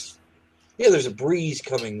breeze? just there's a breeze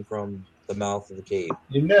coming from the mouth of the cave.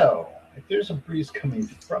 You know, if there's a breeze coming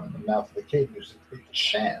from the mouth of the cave, there's a big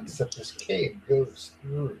chance that this cave goes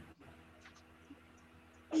through.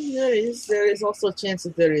 There is also a chance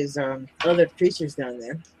that there is other creatures down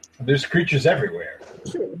there. There's creatures everywhere.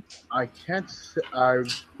 Sure. I can't. I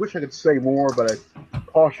wish I could say more, but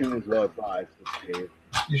caution is advised. in this cave.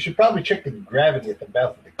 You should probably check the gravity at the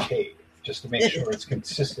mouth of the cave just to make sure it's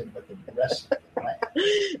consistent with the rest of the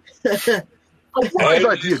planet. A wise And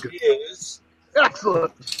idea. it is.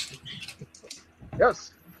 Excellent.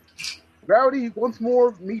 Yes. Gravity once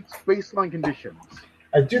more meets baseline conditions.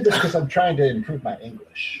 I do this because I'm trying to improve my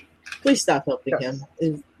English. Please stop helping Yes.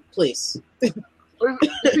 him. Please. Let's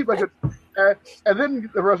see if I could. And then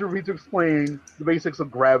the rest of me to explain the basics of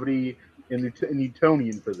gravity in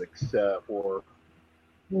Newtonian physics for.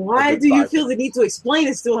 Why Okay, do you bye. feel the need to explain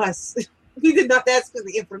this to us? We did not ask for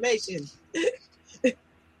the information.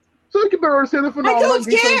 So you can better understand the phenomenon. don't of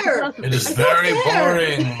Newton's care! capacity. It is I don't very care.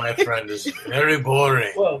 boring, my friend. It's very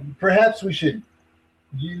boring. Well, perhaps we should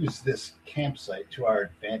use this campsite to our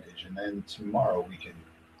advantage, and then tomorrow we can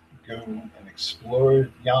go and explore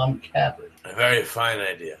Yon Cavern. A very fine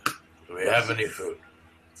idea. Do we have any food?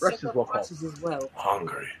 Rest is well called. Watches as well.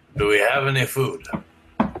 Hungry. Do we have any food?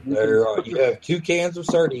 There are, you have 2 cans of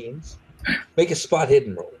sardines. Make a spot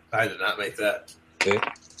hidden roll. I did not make that. Okay,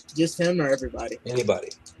 Just him or everybody? anybody?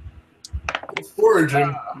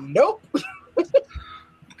 Foraging. Nope.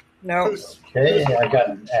 No. Okay, I got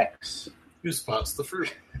an X. Who spots the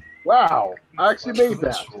fruit? Wow, I actually made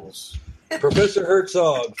that. Vegetables. Professor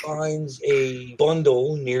Herzog finds a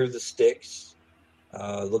bundle near the sticks.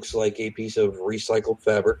 Looks like a piece of recycled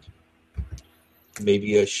fabric.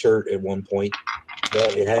 Maybe a shirt at one point.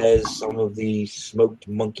 But it has some of the smoked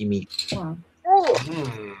monkey meat. Oh,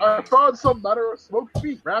 Hmm. I found some matter of smoked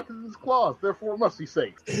meat wrapped in his claws, therefore it must be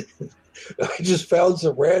safe. I just found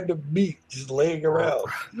some random meat just laying around.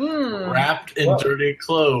 Wrapped in Well- dirty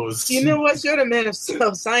clothes. You know what? You're the man of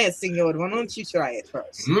science, senor. Why don't you try it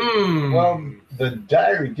first? Hmm. Well, the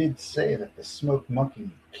diary did say that the smoked monkey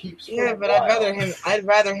keeps. for Yeah, a but while. I'd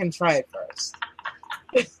rather him try it first.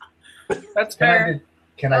 That's Can I, fair.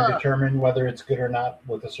 can I determine whether it's good or not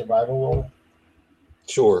with a survival roll?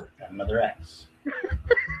 Sure. Got another X.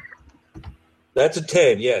 That's a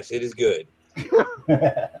 10. Yes, it is good. Yes.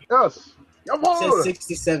 Come It says on.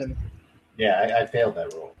 67. Yeah, I failed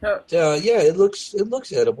that roll. Yeah, it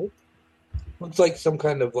looks edible. Looks like some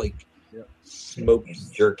kind of like Yep.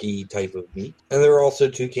 smoked jerky type of meat. And there are also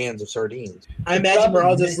 2 cans of sardines. I imagine we're all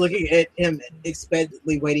Probably just looking at him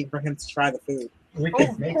expectantly waiting for him to try the food. We Oh, could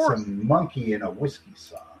of make course. some monkey in a whiskey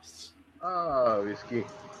sauce. Oh, whiskey.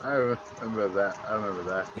 I remember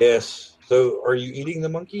that. Yes. So, are you eating the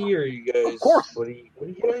monkey, or are you guys? Of course. What are you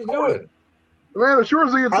guys doing? Man, sure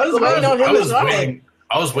as I was waiting on him to try it.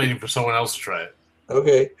 I was waiting for someone else to try it.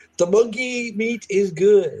 Okay. The monkey meat is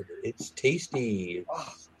good. It's tasty.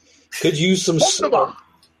 Could use some salt.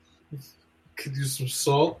 Could use some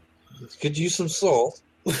salt. Could use some salt.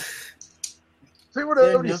 See what Is there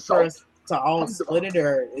everybody enough for us salt. to all split it,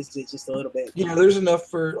 or is it just a little bit? Yeah, there's enough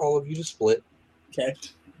for all of you to split. Okay.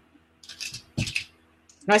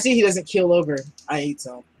 I see he doesn't keel over. I eat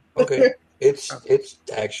some. Okay. It's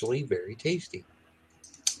actually very tasty.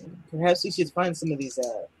 Perhaps we should find some of these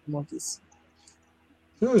monkeys.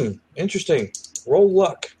 Interesting. Roll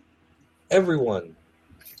luck. Everyone.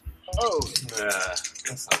 Oh, Nah,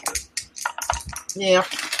 that's not good. Yeah.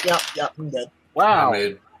 I'm good. wow. I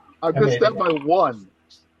made I missed that by 1.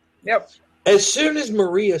 Yep. As soon as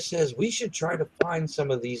Maria says we should try to find some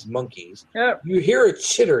of these monkeys, Yep. you hear a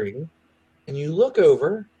chittering, and you look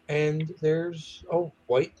over, and there's a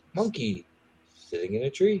white monkey sitting in a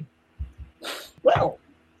tree. Well,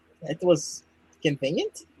 that was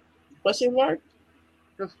convenient. Question mark.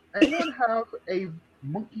 Does anyone have a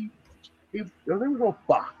monkey? There was a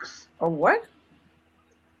box. A what?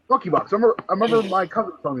 Monkey box. I remember my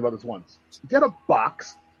cousin telling me about this once. You get a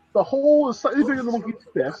box. The hole is slightly bigger than the monkey's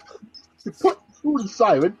fist. You put food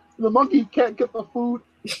inside of it, and the monkey can't get the food.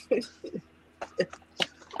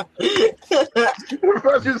 The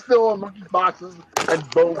professor's still on monkey boxes and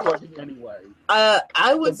bone collecting anyway.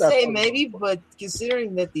 I would But that's say all. maybe, but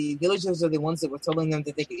considering that the villagers are the ones that were telling them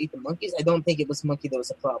that they could eat the monkeys, I don't think it was monkey that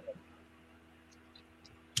was a problem.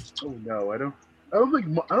 Oh no, I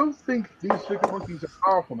don't think these chicken monkeys are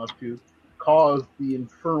powerful enough to cause the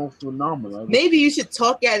infernal phenomena. Maybe you should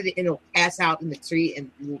talk at it and it'll pass out in the tree and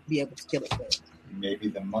we'll be able to kill it. Then. Maybe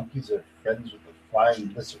the monkeys are friends with the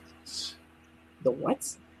flying lizards. The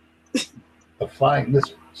what? The flying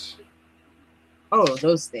lizards. Oh,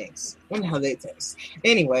 those things. I wonder how they taste.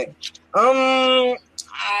 Anyway,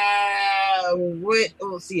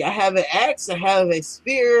 let's see. I have an axe, I have a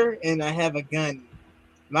spear, and I have a gun.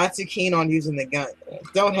 Not too keen on using the gun.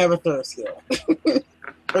 Don't have a throw skill.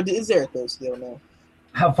 Or is there a throw skill now?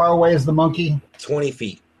 How far away is the monkey? 20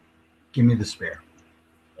 feet. Give me the spear.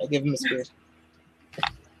 I give him a spear.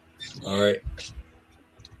 All right.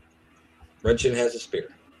 Wrenchin has a spear.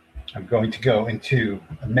 I'm going to go into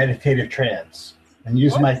a meditative trance and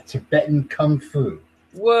use my Tibetan kung fu to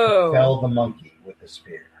Whoa. fell the monkey with the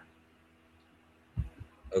spear.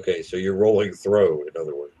 Okay, so you're rolling throw, in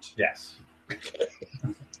other words. Yes,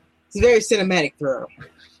 It's a very cinematic throw.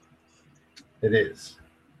 it is.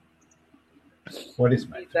 What is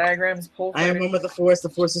my These diagrams pull. I am one with the Force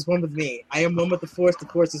is one with me. I am one with the Force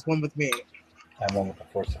is one with me. I'm one with the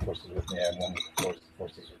force is with me. I'm one with the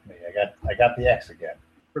force is with me. I got the X again.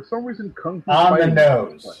 For some reason, Kung Fu On the fighting-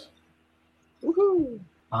 nose. Woohoo!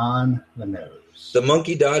 On the nose. The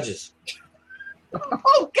monkey dodges.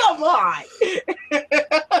 Oh, come on!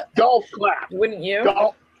 Golf clap. Wouldn't you?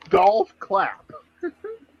 Golf clap.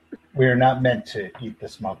 We are not meant to eat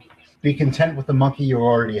this monkey. Be content with the monkey you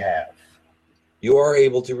already have. You are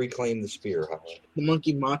able to reclaim the spear, however. The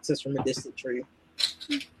monkey mocks us from a distant tree.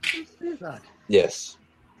 Yes.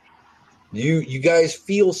 You guys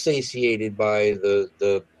feel satiated by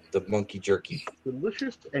the monkey jerky.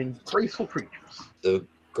 Delicious and graceful creatures. The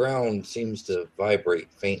ground seems to vibrate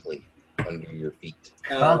faintly under your feet.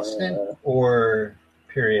 Constant or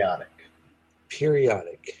periodic?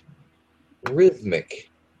 Periodic. Rhythmic.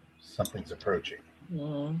 Something's approaching.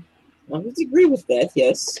 I would agree with that,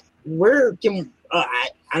 yes. Where can... I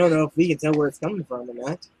don't know if we can tell where it's coming from or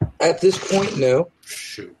not. At this point, no.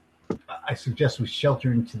 Shoot. I suggest we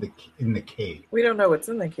shelter in the cave. We don't know what's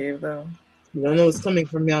in the cave, though. We don't know what's coming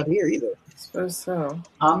from out here either. I suppose so.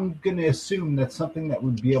 I'm going to assume that's something that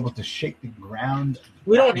would be able to shake the ground.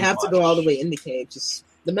 We don't have to go all the way in the cave, just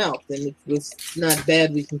the mouth. And if it's not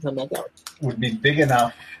bad, we can come back out. Would be big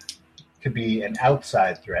enough to be an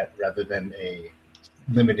outside threat rather than a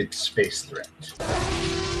limited space threat.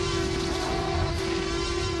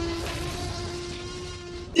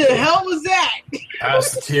 The hell was that?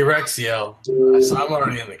 That's the T-Rex yell. I'm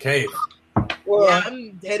already in the cave. Well, yeah,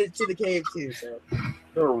 I'm headed to the cave too, so.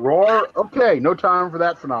 The roar. Okay, no time for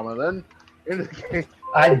that phenomenon. Then into the cave.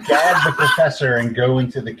 I gag the professor and go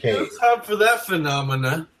into the cave. No time for that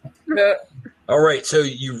phenomena. All right, so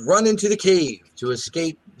you run into the cave to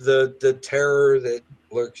escape the terror that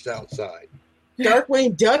lurks outside.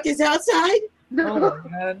 Darkwing Duck is outside? Oh my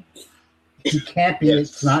god. He can't be. Yes.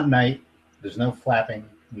 It's not night. There's no flapping.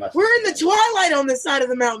 Unless We're in the twilight on this side of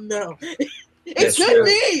the mountain, though. It That's could true.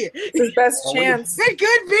 be. It's his best chance. It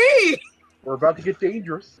could be. We're about to get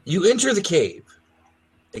dangerous. You enter the cave,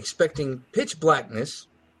 expecting pitch blackness,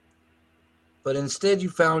 but instead you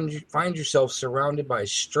find yourself surrounded by a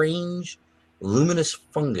strange, luminous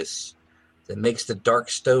fungus that makes the dark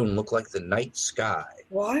stone look like the night sky.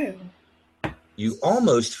 Why? You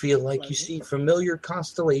almost feel like you see familiar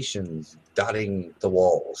constellations dotting the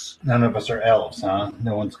walls. None of us are elves, huh?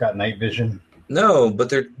 No one's got night vision. No, but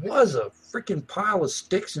there was a freaking pile of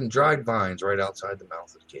sticks and dried vines right outside the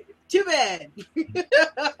mouth of the cave. Too bad.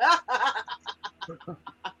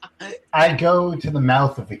 I go to the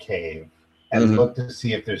mouth of the cave and Mhm. look to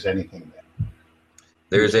see if there's anything there.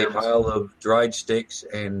 There's a pile of dried sticks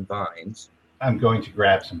and vines, I'm going to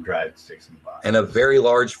grab some dried sticks and vines. and a very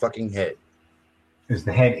large fucking head. Is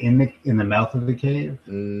the head in the mouth of the cave?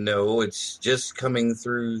 No, it's just coming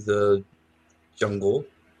through the jungle,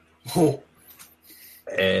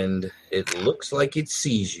 and it looks like it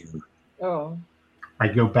sees you. Oh. I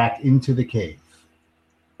go back into the cave.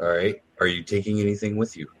 All right. Are you taking anything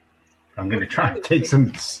with you? I'm going to try to take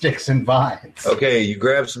some sticks and vines. Okay, you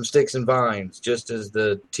grab some sticks and vines just as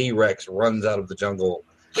the T-Rex runs out of the jungle,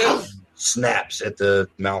 snaps at the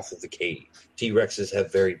mouth of the cave. T-Rexes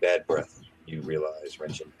have very bad breath, you realize,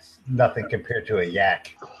 Wrenchen. Nothing compared to a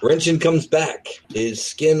yak. Wrenchen comes back, his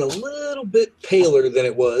skin a little bit paler than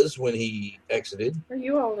it was when he exited. Are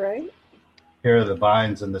you all right? Here are the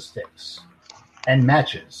vines and the sticks. And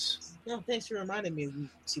matches. No, thanks for reminding me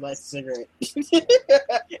she lights a cigarette.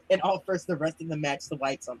 And offers the rest of the match to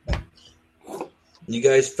light something. You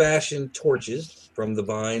guys fashion torches from the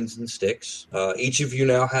vines and sticks. Each of you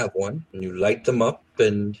now have one, and you light them up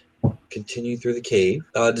and continue through the cave.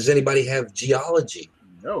 Does anybody have geology?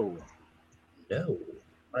 No, No.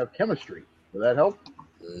 I have chemistry. Will that help?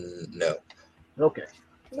 No. Okay.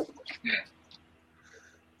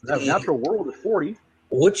 I have natural world at 40.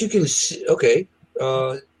 What you can see, okay.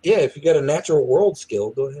 Yeah, if you got a natural world skill,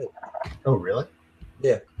 go ahead. Oh, really?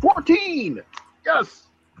 14! Yes!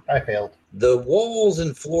 I failed. The walls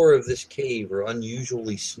and floor of this cave are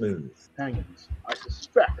unusually smooth. Companions, I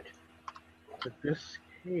suspect that this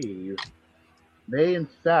cave may in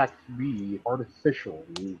fact be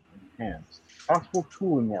artificially enhanced. Possible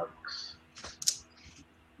tooling marks.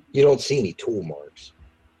 You don't see any tool marks.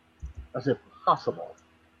 As if possible.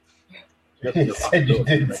 You said you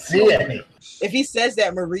didn't see any. If he says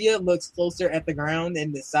that, Maria looks closer at the ground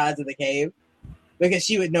and the sides of the cave because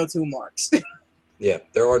she would know tool marks. Yeah,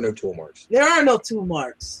 there are no tool marks. There are no tool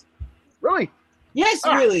marks. Really? Yes,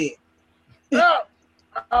 Ah. really. Ah!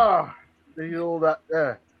 The old,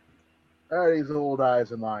 these old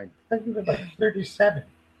eyes of mine. I think you're like 37.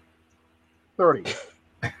 30.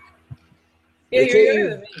 Yeah, The you're cave- younger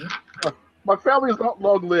than me. My family is not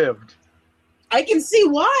long lived. I can see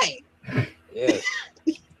why. Yes.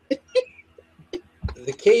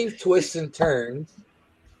 The cave twists and turns,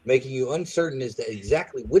 making you uncertain as to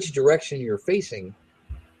exactly which direction you're facing,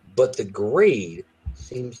 but the grade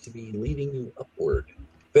seems to be leading you upward.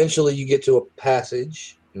 Eventually, you get to a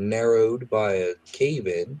passage narrowed by a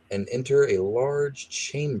cave-in and enter a large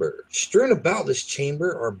chamber. Strewn about this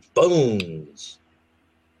chamber are bones.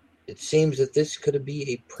 It seems that this could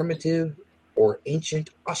be a primitive or ancient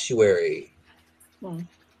ossuary. Hmm.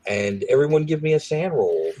 And everyone give me a sand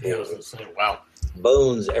roll. Yeah, I was gonna say, wow.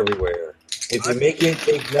 Bones everywhere. If you make it,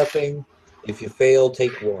 take nothing. If you fail,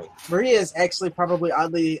 take one. Maria is actually probably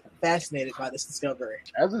oddly fascinated by this discovery.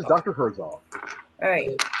 As is Dr. Herzog. All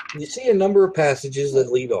right. You see a number of passages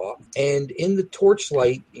that lead off, and in the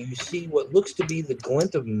torchlight, you see what looks to be the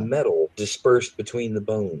glint of metal dispersed between the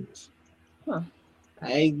bones.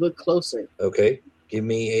 I look closer. Okay, give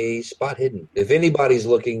me a spot hidden. If anybody's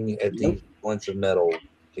looking at these glints of metal, you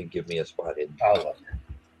can give me a spot hidden. I'll look.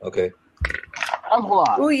 Okay, Hold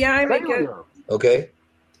on. Oh yeah, I make it. Failure. okay,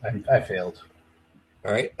 I failed.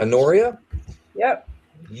 all right. Honoria, Yep.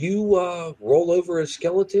 you roll over a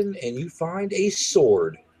skeleton and you find a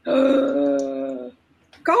sword.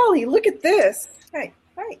 Golly, look at this. Hey.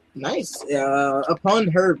 Nice. Upon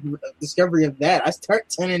her discovery of that, I start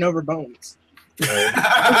turning over bones.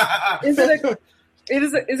 Is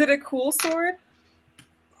it a cool sword?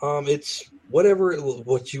 It's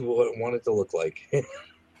what you want it to look like.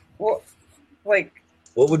 Well, like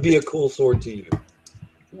What would be a cool sword to you?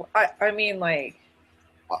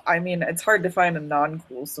 I mean, it's hard to find a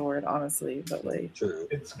non-cool sword, honestly. But like, True.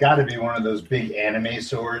 It's got to be one of those big anime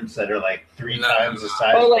swords that are like three No. times the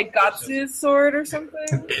size. oh, of like the person. Gatsu's sword or something.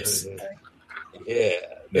 It's Yeah.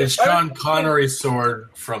 it's Sean Connery's sword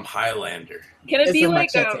from Highlander. Can it It's be a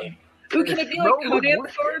like machete. can it be like No, Conan's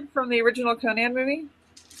what? sword from the original Conan movie?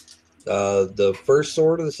 The first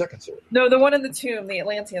sword or the second sword? No, the one in the tomb, the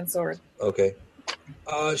Atlantean sword. Okay.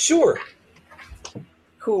 Sure.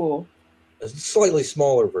 Cool. A slightly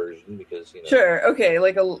smaller version because Sure. Okay,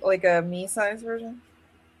 like a me-size version.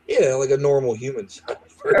 Yeah, like a normal human size.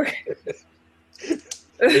 Okay.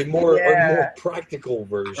 a more Yeah. practical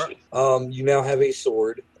version. You now have a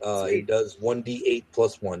sword. Sweet. It does 1d8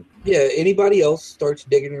 plus 1. Yeah, anybody else starts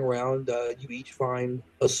digging around, you each find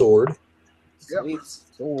a sword. Yep. Sweet.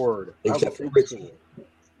 Sword. Except for Richie.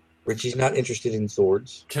 Richie's not interested in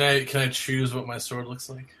swords. Can I choose what my sword looks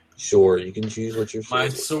like? Sure, you can choose what your sword My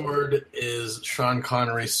is. sword is Sean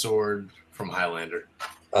Connery's sword from Highlander.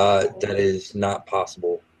 That is not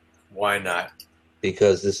possible Why not?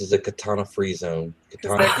 because this is a katana-free zone.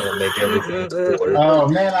 Katana will make everything cooler. Oh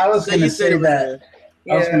man, I was So going you to said say it was that.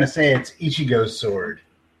 I was Yeah. going to say it's Ichigo's sword.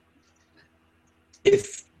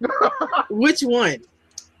 If Which one?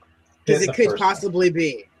 Because The it could first possibly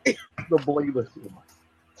be. The bladeless one.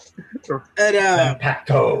 And one.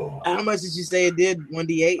 Impacto. how much did you say it did?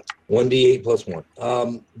 1d8? 1d8 plus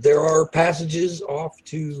 1. There are passages off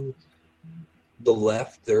to the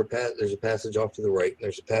left. There's a passage off to the right. And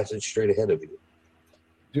there's a passage straight ahead of you.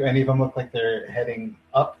 Do any of them look like they're heading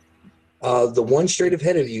up? The one straight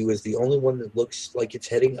ahead of you is the only one that looks like it's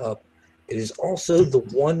heading up. It is also the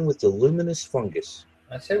one with the luminous fungus.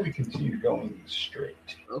 I say we continue going straight.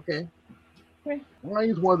 Okay. I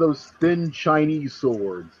use one of those thin Chinese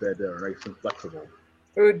swords that are nice and flexible.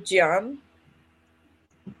 Ujian.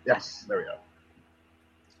 Yes, there we go.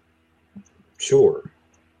 Sure.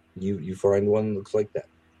 You find one that looks like that.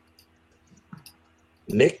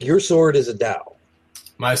 Nick, your sword is a Dao.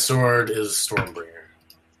 My sword is Stormbringer.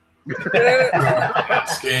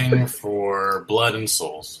 Asking for blood and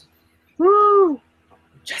souls. Woo!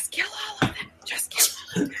 Just kill all of them. Just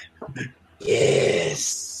kill.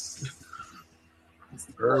 Yes.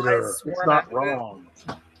 Murder. I It's swore not not to. wrong.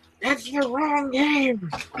 That's your wrong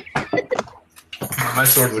game. My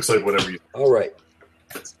sword looks like whatever you. All right.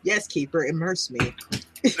 Yes, Keeper, immerse me.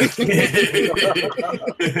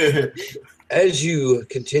 As you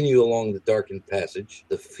continue along the darkened passage,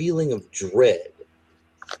 the feeling of dread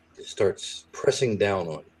starts pressing down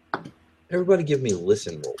on you. Everybody give me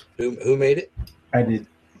listen roll. Who made it? I did.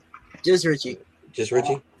 Just Richie. Just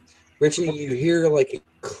Richie? Richie, you hear like a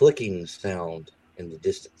clicking sound in the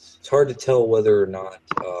distance. It's hard to tell whether or not.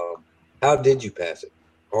 How did you pass it?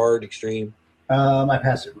 Hard, extreme? I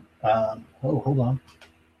passed it. Hold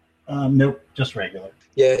on. Nope, just regular.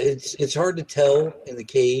 Yeah, it's hard to tell in the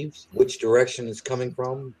caves which direction it's coming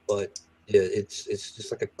from, but Yeah, it's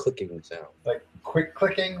just like a clicking sound. Like quick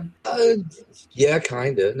clicking, Yeah,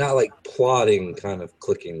 kind of. Not like plodding kind of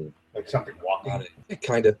clicking. like something walking.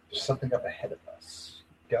 Kind of. There's something up ahead of us.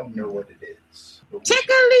 Don't know what it is. But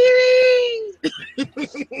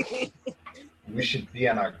we should be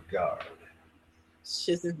on our guard.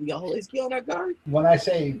 Shouldn't we always be on our guard? When I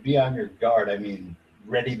say be on your guard, I mean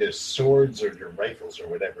ready their swords or your rifles or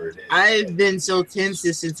whatever it is. I've been so tense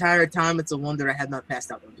this entire time. It's a wonder I have not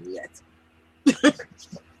passed out on you yet.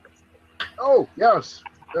 Oh, yes.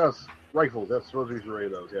 Yes. Rifles. That's supposed to be array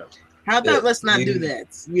of those, yes. How about Yeah, let's not do that?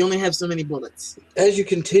 We only have so many bullets. As you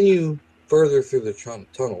continue further through the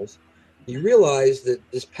tunnels, you realize that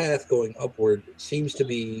this path going upward seems to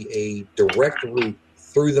be a direct route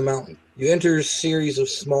through the mountain. You enter a series of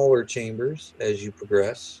smaller chambers as you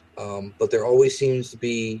progress, but there always seems to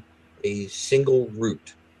be a single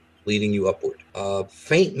route leading you upward.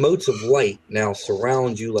 Faint motes of light now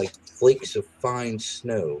surround you like flakes of fine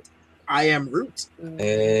snow. I am Root.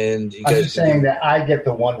 And you I'm guys just saying that I get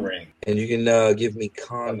the one ring. And you can give me on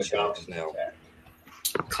con the checks goblin now. attack.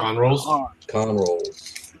 Con rolls? Con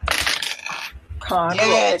rolls. Con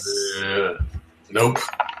Yes. Yeah. Nope.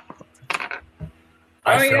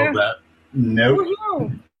 I failed that. Nope.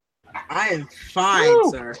 Woohoo! I am fine,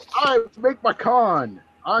 Woo! sir. I make my con.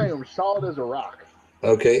 I am solid as a rock.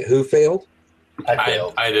 Okay, who failed? I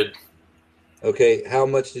failed. I did. Okay, how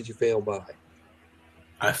much did you fail by?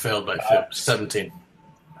 I failed by 17.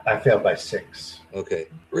 I failed by 6. Okay.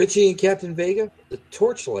 Richie and Captain Vega, the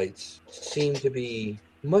torchlights seem to be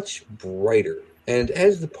much brighter. And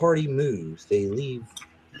as the party moves, they leave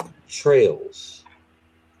trails.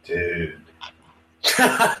 Dude,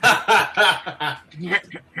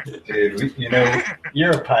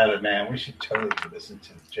 you're a pilot, man. We should totally put this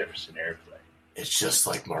into the Jefferson Airplane. It's just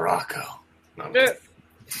like Morocco. No, Yeah.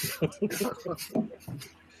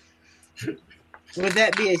 Would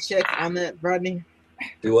that be a check on that, Rodney?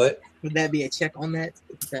 Do what? Would that be a check on that?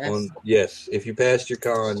 Yes, if you passed your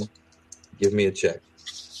con, give me a check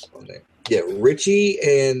on that. Yeah, Richie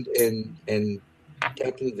and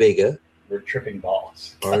Captain Vega We're tripping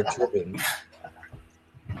balls. are tripping.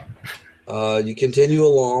 You continue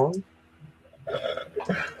along.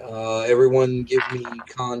 Everyone give me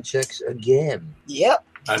con checks again. Yep.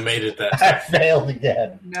 I made it that I time. failed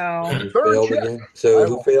again. No, You Third failed check. again. So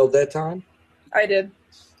who failed that time? I did.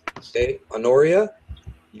 Okay, Honoria,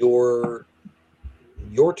 your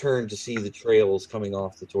turn to see the trails coming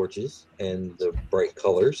off the torches and the bright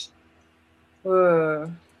colors. Ugh.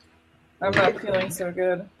 I'm not feeling so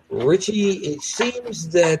good. Richie, it seems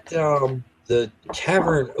that the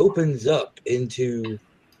cavern opens up into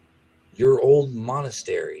your old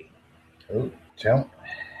monastery. Oh, don't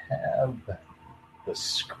have the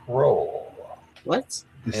scroll. What?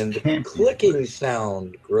 This And the can't be clicking right.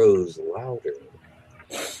 sound grows louder.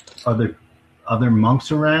 Other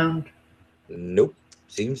monks around? Nope.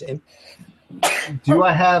 Seems empty. Do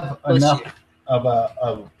I have Bless enough you. of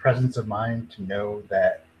a presence of mind to know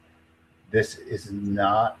that this is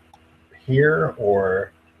not here?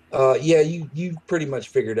 Or Yeah, you pretty much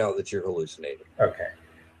figured out that you're hallucinating. okay,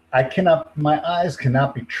 my eyes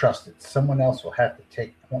cannot be trusted. Someone else will have to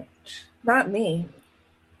take point. Not me.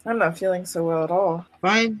 I'm not feeling so well at all.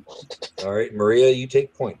 Fine. All right, Maria, you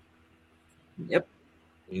take point. Yep.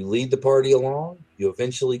 You lead the party along. You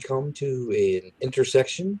eventually come to an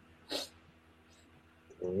intersection.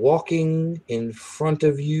 Walking in front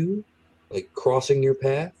of you, like crossing your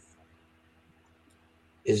path,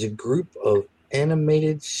 is a group of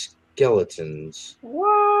animated skeletons.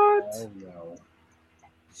 What? Oh, no.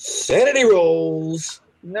 Sanity rolls.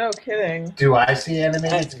 No kidding. Do I see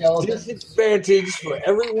animated At skeletons? disadvantage for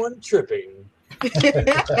everyone tripping.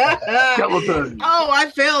 Skeleton. Oh,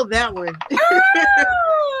 I failed that one.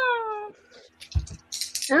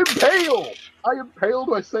 Impale. I impaled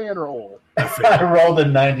my sand roll. I rolled a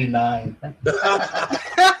 99.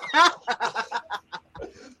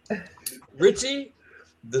 Richie,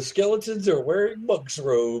 the skeletons are wearing monk's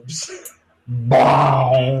robes.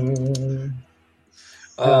 Boom.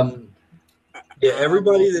 Yeah,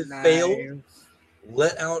 everybody that Nice. failed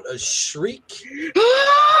let out a shriek,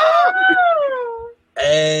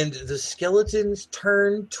 and the skeletons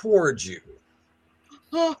turn towards you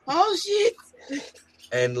Oh shit!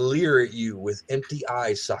 and leer at you with empty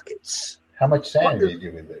eye sockets. How much sanity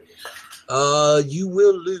do we lose? You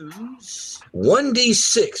will lose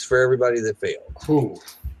 1d6 for everybody that failed. Ooh,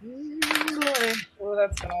 Boy, Oh,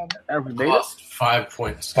 that's bad. Have we made it? lost 5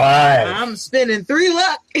 points. 5. I'm spending 3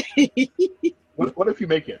 luck. What if you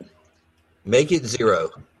make it? Make it 0.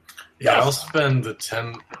 Yeah, I'll spend the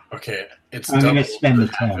 10. Okay, it's I'm gonna double spend the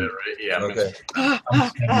half 10. it, right? Yeah. Okay. I'm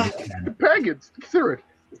spending the 10. Pagans, consider it.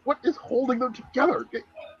 What is holding them together?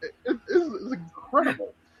 It is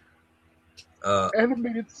incredible.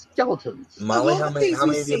 Animated skeletons. Molly, I how love many things how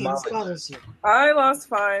we many of you see in Molly? scholarship. I lost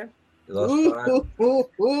 5. You lost 5. Ooh, ooh,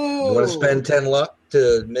 ooh. You want to spend 10 luck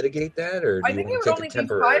to mitigate that, or do I you think it want would to take only a be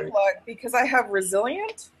temporary? 5 luck because I have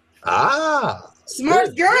resilient. Ah,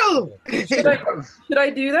 Smart good. girl. Should I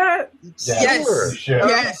do that? Yes. You should.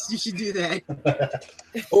 Yes, you should do that.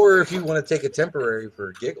 Or if you want to take a temporary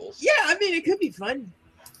for giggles. Yeah, I mean, it could be fun.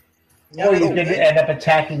 Or you could end up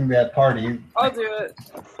attacking the party. I'll do it.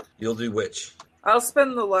 You'll do which? I'll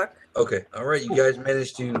spend the luck. Okay. All right. You guys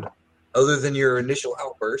managed to, other than your initial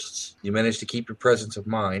outbursts, you managed to keep your presence of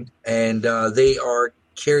mind. And they are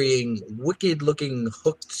carrying wicked-looking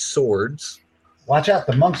hooked swords. Watch out,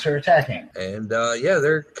 the monks are attacking. And yeah,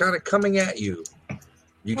 they're kind of coming at you.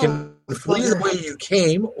 You can flee the way you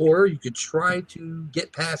came, or you could try to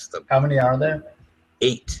get past them. How many are there?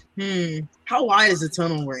 8. How wide is the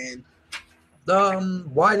tunnel we're in?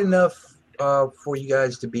 Wide enough for you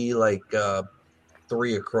guys to be like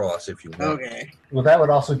 3 across if you want. Okay. Well, that would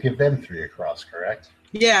also give them 3 across, correct?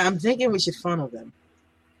 Yeah, I'm thinking we should funnel them.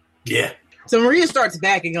 Yeah. So Maria starts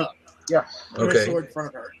backing up. Yes. With her Okay. sword in front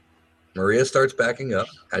of her. Maria starts backing up.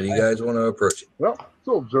 How do you guys want to approach it? Well,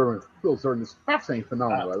 still observing this fascinating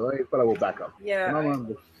phenomenon, by the way, but I will back up. Yeah. Phenomenon of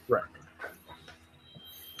the wreck.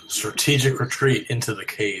 Strategic retreat into the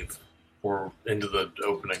cave or into the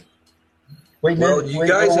opening. Wait, Well, no, you wait,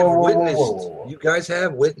 guys whoa, have whoa, whoa, witnessed. whoa, whoa, whoa. You guys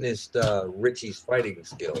have witnessed Richie's fighting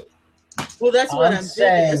skill. Well, that's what I'm I'm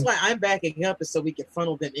saying- thinking. That's why I'm backing up, is so we can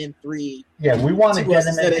funnel them in 3. Yeah, we want to To get us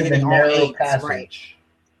them instead of into the hitting all narrow 8s, passage, right.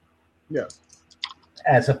 Yeah.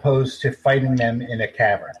 as opposed to fighting them in a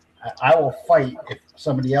cavern. I will fight if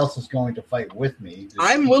somebody else is going to fight with me.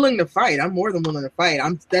 I'm willing to fight. I'm more than willing to fight.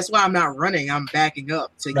 That's why I'm not running. I'm backing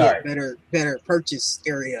up to get Right. better purchase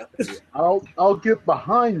area. I'll get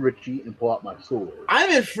behind Richie and pull out my sword. I'm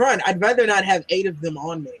in front. I'd rather not have 8 of them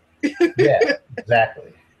on me. Yeah,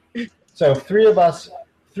 exactly. So 3 of us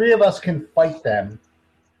can fight them,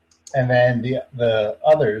 and then the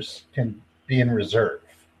others can be in reserve.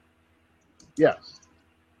 Yes.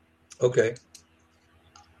 Okay.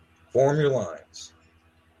 Form your lines.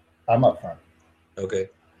 I'm up front. Okay.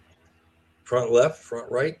 Front left, front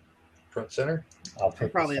right, front center. I'll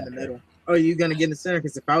take Probably in the center. middle. Oh, you're gonna get in the center?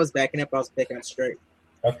 Because if I was backing up, I was picking up straight.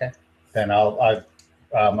 Okay. Then I'll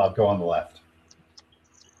go on the left.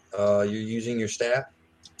 You're using your staff.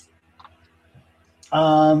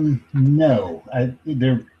 No,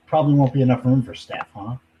 there probably won't be enough room for staff,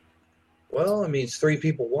 huh? Well, I mean, it's 3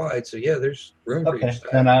 people wide, so yeah, there's room for your Okay,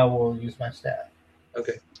 staff. then I will use my staff.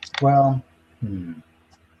 Okay. Well,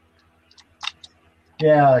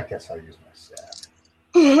 yeah, I guess I'll use my staff.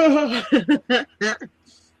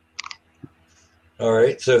 All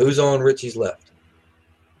right. So who's on Richie's left?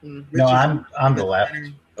 No, I'm the left.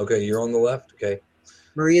 Okay, you're on the left. Okay.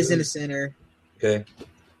 Maria's in the center. Okay.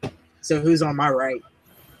 So who's on my right?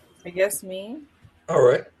 I guess me. All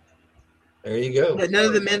right. There you go. But none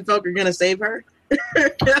of the men folk are gonna save her.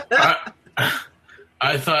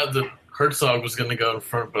 I thought that Herzog was going to go in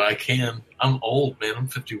front, but I can. I'm old, man. I'm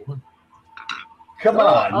 51. Come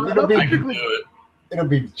on, I can do it. it'll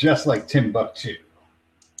be just like Timbuktu.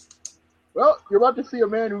 Well, you're about to see a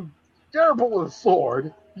man who's terrible with a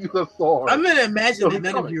sword. Use a sword. I'm gonna imagine So that he's none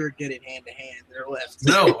of coming. you are good at hand to hand. They're left.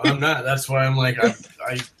 No, I'm not. That's why I'm like, I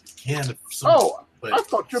can. If but I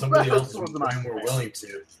thought you're somebody better else sword is than I more am. willing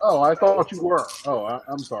to. Oh, I thought you were. Oh,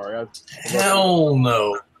 I'm sorry. Hell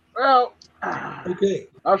no. Well, Okay.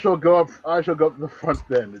 I shall go up to the front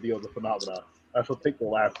then to deal with the phenomena. I shall take the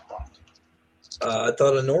last spot. I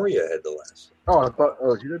thought Honoria had the last. Oh, I thought.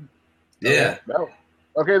 Oh, you did. Yeah. No.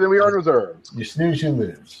 Okay, then we are in reserve. You snooze, you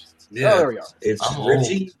lose. Oh, Yeah. there we go. It's I'm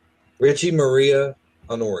Richie, Maria,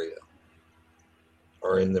 Honoria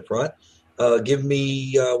are in the front. Give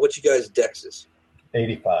me what you guys' dexes.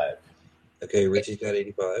 85. Okay, Richie's got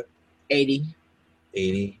 85. 80.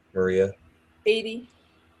 80. Maria, 80.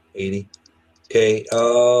 80. Okay.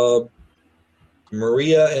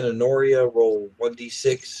 Maria and Honoria roll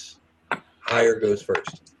 1d6. Higher goes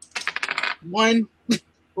first. 1.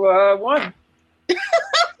 1.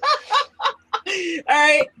 All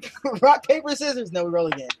right. Rock, paper, scissors. No, we roll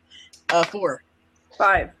again. 4.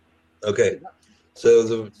 5. Okay.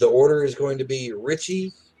 So the order is going to be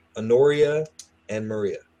Richie, Honoria, and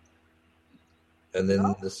Maria. And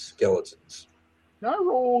then the skeletons. Can I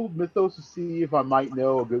roll Mythos to see if I might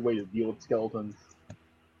know a good way to deal with skeletons?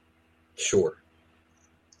 Sure.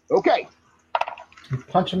 Okay. You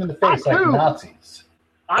punch them in the face like Two. Nazis.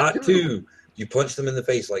 Hot two. You punch them in the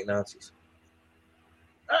face like Nazis.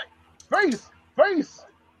 Face! Face!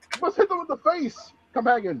 You must hit them with the face,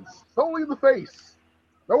 companions. Solely in the face.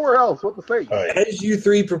 Nowhere else but the face. All right. As you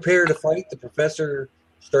three prepare to fight, the professor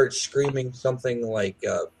starts screaming something like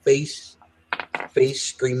face,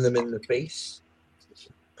 scream them in the face,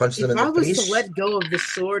 punch them If in I the was face. to let go of the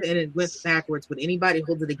sword and it went backwards, would anybody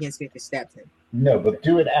hold it against me if it stabbed him? No, but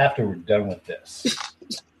do it after we're done with this.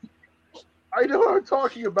 I know what I'm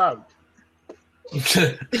talking about.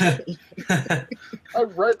 I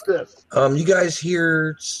read this. You guys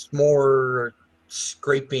hear more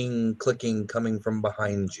scraping, clicking coming from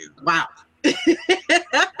behind you. Wow.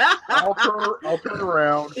 I'll turn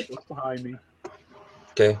around. What's behind me?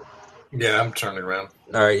 Okay. Yeah, I'm turning around.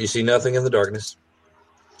 All right. You see nothing in the darkness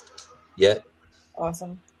yet.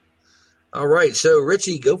 Awesome. All right. So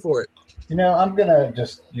Richie, go for it. You know, I'm gonna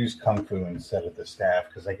just use kung fu instead of the staff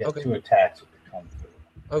because I get Okay. 2 attacks with the kung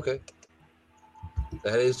fu. Okay.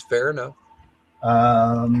 That is fair enough.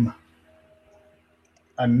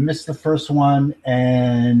 I missed the first one,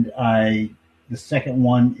 and the second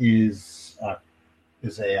one is a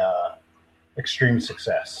extreme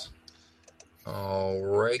success. All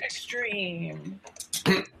right. Extreme.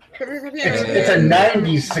 It's a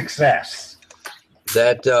 90 success.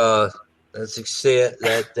 That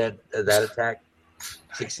attack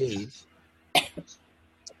succeeds.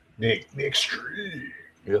 The extreme.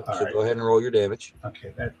 Yep. All So right. go ahead and roll your damage.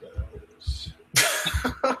 Okay, that does.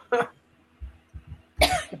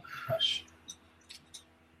 Hush.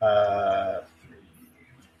 3,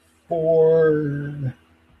 4,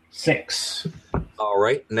 6. All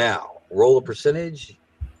right. Now roll a percentage.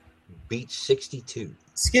 Beat 62.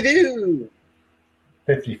 Skidoo.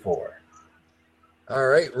 54. All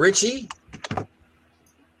right. Richie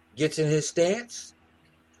gets in his stance,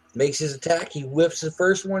 makes his attack. He whiffs the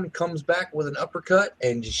first one, comes back with an uppercut,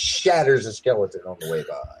 and just shatters a skeleton on the way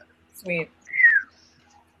by. Sweet.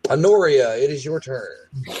 Honoria, it is your turn.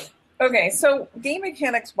 Okay, so game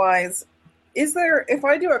mechanics wise, is there, if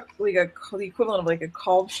I do the equivalent of like a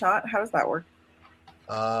called shot, how does that work?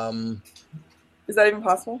 Is that even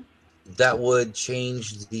possible? That would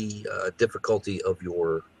change the difficulty of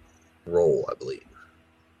your roll, I believe.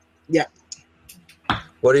 Yeah.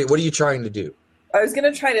 What are you trying to do? I was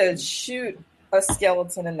gonna try to shoot a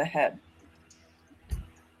skeleton in the head.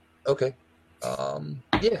 Okay.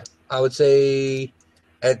 Yeah, I would say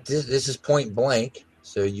at this is point blank,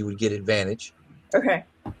 so you would get advantage. Okay.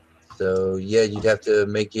 So yeah, you'd have to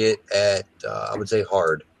make it at I would say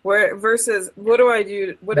hard. Where versus what do I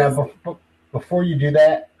do? What is Now, before you do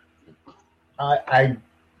that, I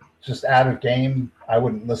just out of game, I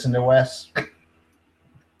wouldn't listen to Wes.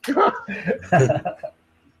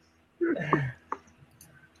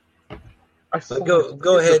 So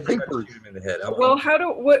go ahead and try to Papers. shoot him in the head. well? How do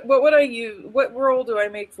what would I use? What roll do I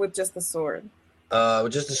make with just the sword?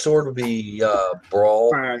 Just the sword would be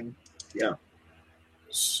brawl. Fine. Yeah.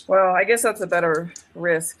 Well, I guess that's a better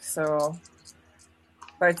risk. So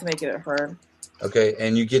I have to make it hard. Okay,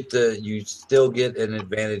 and you still get an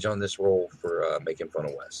advantage on this roll for making fun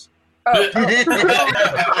of Wes. Oh, can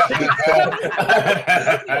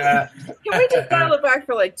we just dial it back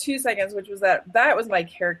for like 2 seconds? Which was that was my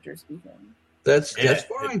character speaking. That's Yeah.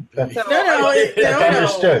 fine. That's So, No,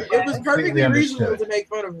 understood. It was perfectly Completely reasonable understood. to make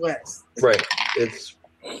fun of Wes. Right. It's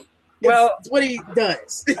Well- It's what he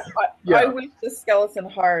does. I whipped the skeleton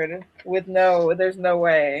hard with there's no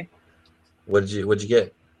way. what'd you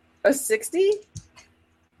get? A 60?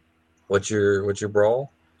 What's your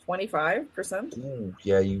brawl? 25%? Ooh,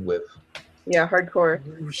 yeah, you whip. Yeah, hardcore.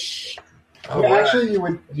 All Yeah, right. actually,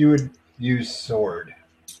 you would use sword.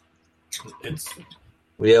 It's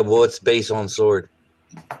Yeah, well, it's based on sword.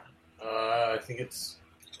 I think it's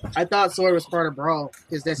I thought sword was part of brawl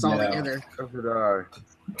because that's all No. together. So did I.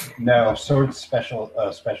 No, sword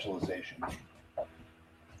specialization.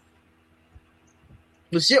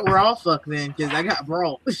 Well, shit, we're all fucked then because I got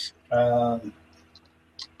brawl. I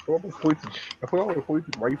put all the points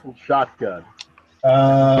in rifle shotgun.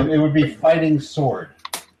 It would be fighting sword.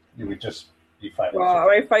 You would just be fighting Well,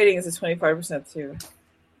 sword. my fighting is a 25% too.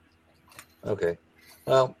 Okay.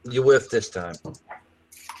 Well, you whiff this time.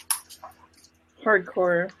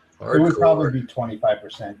 Hardcore. It would Hardcore. probably be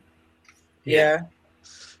 25%. Yeah.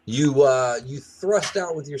 You thrust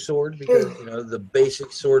out with your sword because the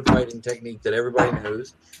basic sword fighting technique that everybody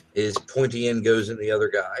knows is pointy end goes in the other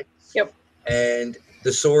guy. Yep. And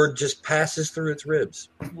the sword just passes through its ribs.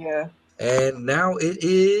 Yeah. And now it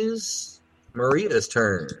is Maria's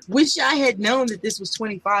turn. Wish I had known that this was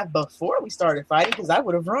 25 before we started fighting because I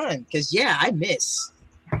would have run. Because, yeah, I miss.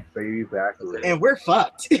 baby back room. And we're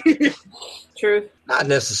fucked. Truth. Not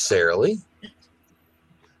necessarily.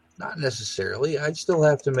 Not necessarily. I'd still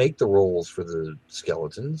have to make the rolls for the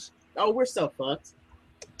skeletons. Oh, we're so fucked.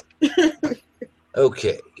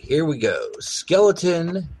 Okay, here we go.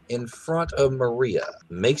 Skeleton in front of Maria.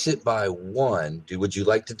 Makes it by 1. Would you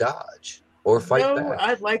like to dodge or fight No, back?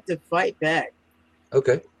 I'd like to fight back.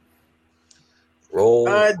 Okay. Roll.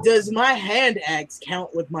 Does my hand axe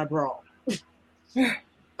count with my brawl?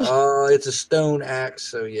 It's a stone axe,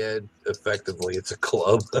 so yeah, effectively it's a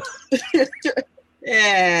club.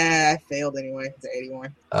 Yeah, I failed anyway. It's an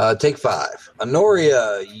 81. Take 5.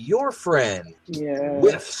 Honoria, your friend, Yeah.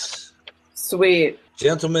 whiffs. Sweet.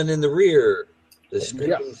 Gentleman in the rear. The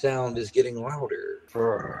screaming sound is getting louder.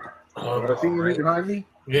 I see you behind me?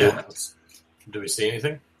 Yeah. Do we see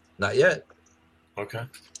anything? Not yet. Okay.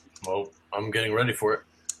 Well, I'm getting ready for it.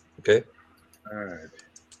 Okay. All right.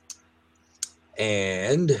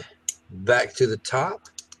 And back to the top.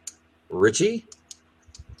 Richie.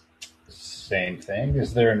 Same thing.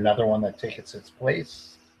 Is there another one that takes its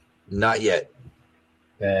place? Not yet.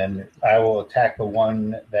 Then I will attack the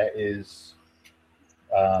one that is.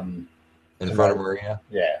 In front of Maria.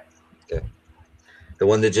 Yeah. The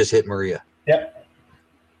one that just hit Maria. Yep.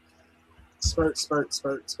 Spurt. That's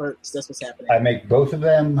what's happening. I make both of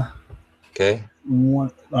them. Okay.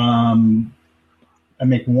 One. I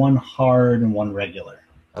make one hard and one regular.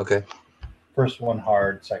 Okay. First one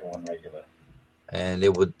hard, second one regular. And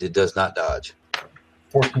it does not dodge.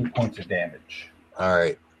 14 points of damage. All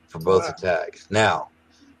right. For both attacks. Now,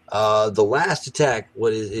 the last attack,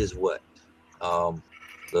 what is what?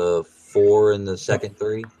 The 4 and the second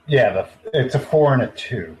 3? Yeah, it's a 4 and a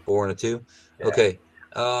 2. 4 and a 2? Yeah. Okay.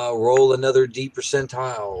 Roll another D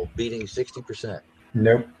percentile, beating 60%.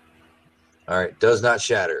 Nope. All right. Does not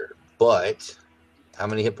shatter. But how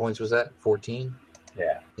many hit points was that? 14?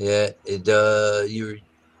 Yeah. Yeah.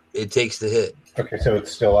 It takes the hit. Okay, so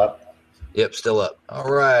it's still up. Yep, still up. All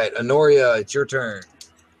right. Honoria, it's your turn.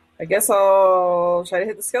 I guess I'll try to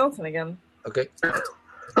hit the skeleton again. Okay.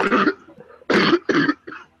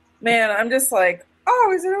 Man, I'm just like,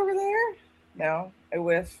 oh, is it over there? No, I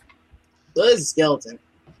whiff. So this is a skeleton.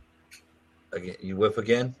 Again, you whiff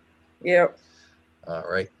again? Yep. All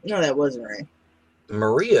right. No, that wasn't right.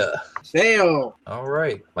 Maria. Fail. All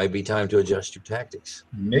right. Might be time to adjust your tactics.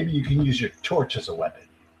 Maybe you can use your torch as a weapon.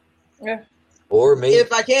 Yeah. Or maybe.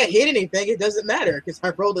 If I can't hit anything, it doesn't matter because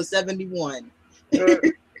I rolled a 71.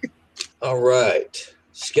 All right.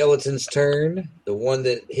 Skeleton's turn. The one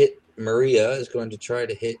that hit Maria is going to try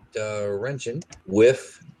to hit Wrenchen.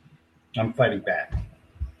 Whiff. I'm fighting back.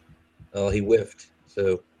 Oh, he whiffed.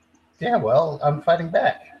 So, Yeah, well, I'm fighting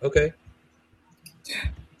back. okay.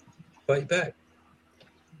 Fight back.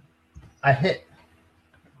 I hit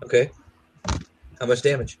Okay. How much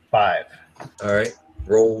damage? 5. All right.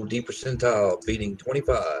 Roll D percentile, beating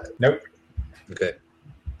 25. Nope. Okay.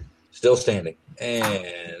 Still standing.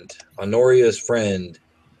 And Honoria's friend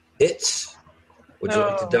hits. Would you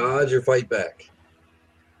like to No. dodge or fight back?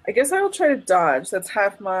 I guess I will try to dodge. That's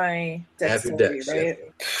half my Half your dexterity,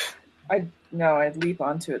 dex, right? I'd leap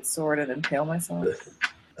onto its sword and impale myself.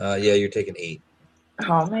 Yeah, you're taking 8.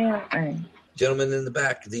 Oh man. Alright. Gentlemen in the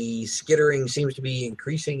back, the skittering seems to be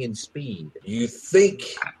increasing in speed. You think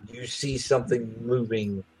you see something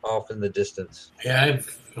moving off in the distance. Yeah,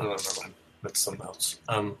 never mind. That's something else.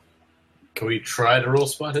 Can we try to roll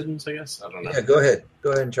spot hiddens, I guess? I don't know. Yeah, go ahead.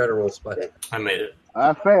 Go ahead and try to roll spot hit. I made it.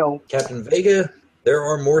 I failed. Captain Vega, there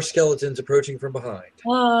are more skeletons approaching from behind.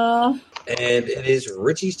 And it is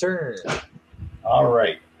Richie's turn. All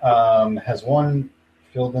right. Has one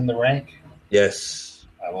filled in the rank? Yes.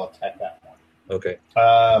 I will attack that one. Okay.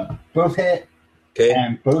 Both hit, Okay.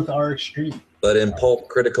 and both are extreme. But in pulp,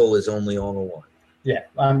 critical is only on a 1. Yeah,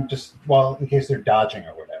 I'm just, well, in case they're dodging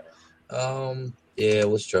or whatever. Yeah,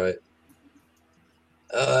 let's try it.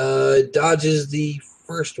 It dodges the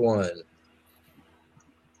first one.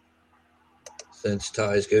 Since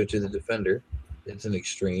ties go to the defender, it's an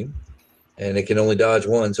extreme. And it can only dodge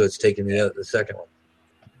one, so it's taking the second one.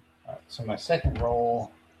 All right, so my second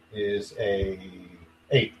roll is a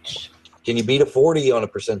 8. Can you beat a 40 on a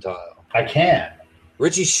percentile? I can.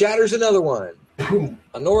 Richie shatters another one. Boom.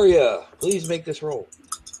 Honoria, please make this roll.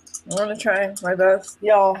 I'm gonna try my best.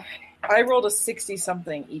 Y'all, I rolled a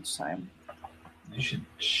 60-something each time. You should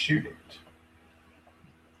shoot it.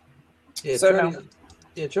 Yeah, So try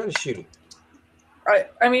no. try to shoot it.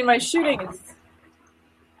 I mean, my shooting is...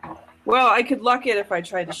 Well, I could luck it if I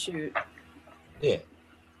tried to shoot. Yeah,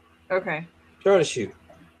 Okay. try to shoot.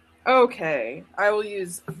 Okay. I will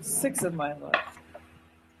use 6 of my luck.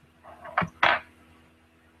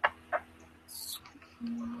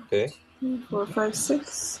 Okay. 4, 5,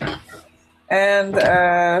 6.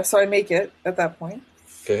 And so I make it at that point.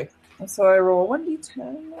 Okay. And so I roll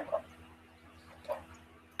 1d10.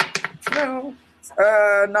 No.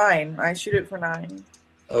 9. I shoot it for 9.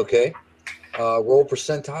 Okay. Roll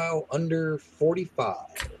percentile under 45.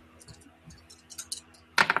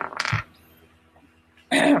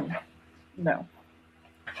 No.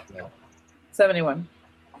 No. 71.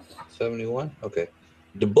 71. Okay.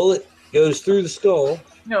 The bullet goes through the skull.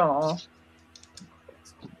 No.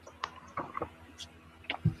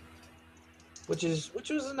 Which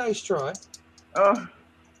was a nice try. Oh.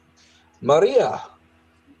 Maria.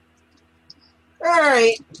 All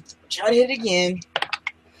right, try to hit it again.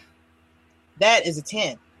 That is a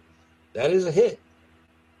 10. That is a hit.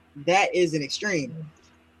 That is an extreme.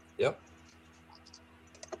 Yep.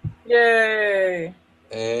 Yay.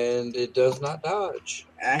 And it does not dodge.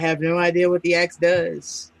 I have no idea what the axe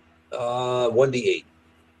does. 1d8.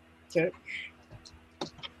 Okay.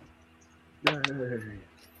 Yay.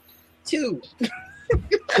 2.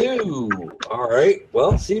 2. All right.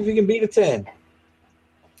 Well, see if you can beat a 10.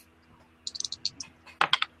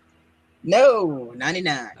 No,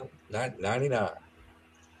 99. 99.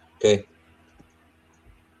 Okay.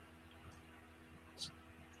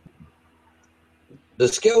 The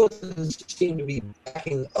skeletons seem to be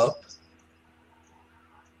backing up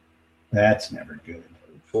That's never good.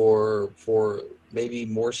 for maybe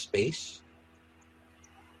more space.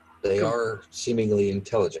 They are seemingly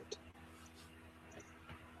intelligent.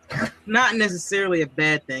 Not necessarily a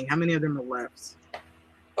bad thing. How many of them are left?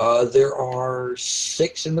 There are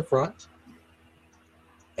 6 in the front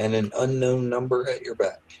and an unknown number at your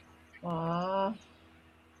back. Aw.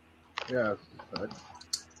 Yeah.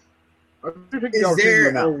 I'm taking the Is opportunity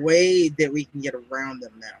there now. a way that we can get around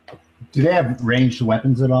them now? Do they have ranged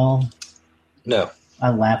weapons at all? No. I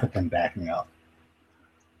laugh at them backing up.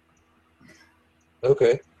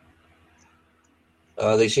 Okay.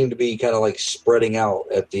 They seem to be kind of like spreading out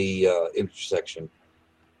at the intersection.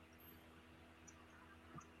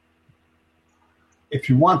 If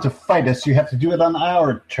you want to fight us, you have to do it on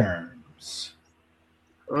our terms.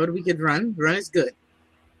 Or we could run. Run is good.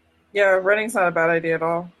 Yeah, running's not a bad idea at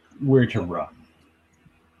all. Where to run?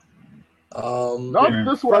 Not They're in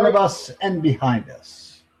this front way. of us and behind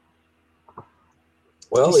us.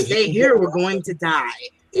 Well, If you if you stay can here, get we're around going to die.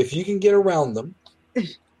 if you can get around them,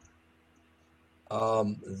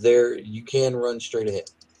 there you can run straight ahead.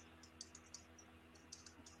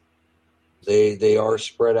 They are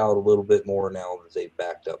spread out a little bit more now that they've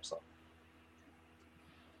backed up some.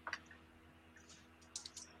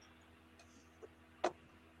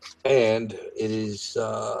 And it is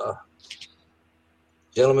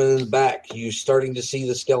gentlemen in the back, you starting to see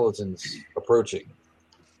the skeletons approaching.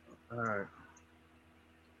 All right.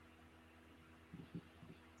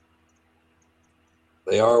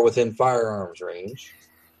 They are within firearms range.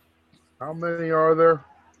 How many are there?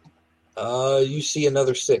 You see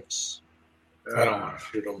another 6. I don't want to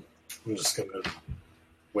shoot them. I'm just going to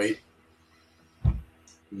wait and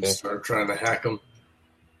Okay. start trying to hack them.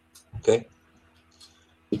 Okay.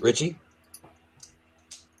 Richie?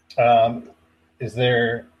 Is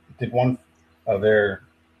there? Did one? Oh,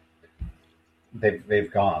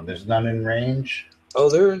 they've gone. There's none in range. Oh,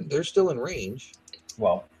 they're still in range.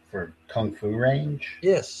 Well, for kung fu range.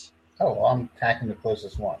 Yes. Oh, well, I'm attacking the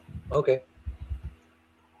closest one. Okay.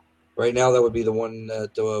 Right now, that would be the one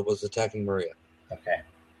that was attacking Maria. Okay.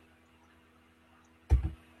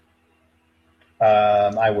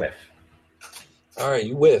 I whiff. All right,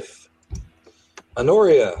 you whiff.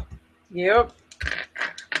 Honoria, Yep.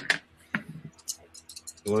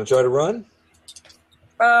 you want to try to run?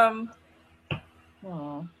 Hmm.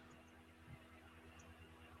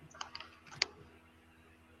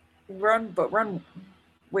 Run.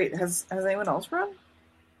 Wait, has anyone else run?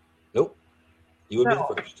 Nope. You would No.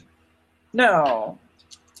 be the first. No.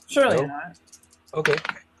 Surely No? not. Okay.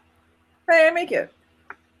 Hey, I make it.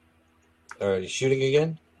 All right, you shooting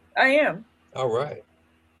again? I am. All right.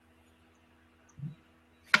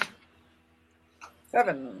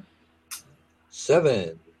 7.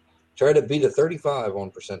 7. Try to beat a 35 on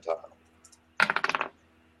percentile.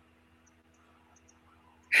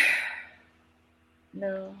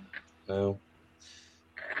 No. No.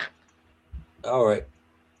 All right.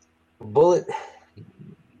 Bullet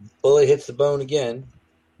hits the bone again.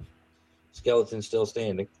 Skeleton still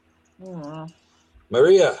standing. Hmm.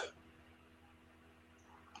 Maria.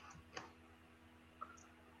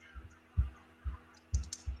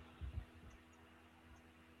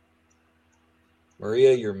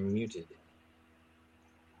 Maria, you're muted.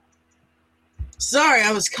 Sorry,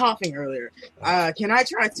 I was coughing earlier. Can I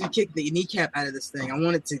try to kick the kneecap out of this thing? I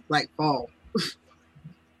want it to fall.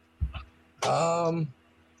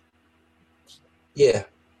 Yeah.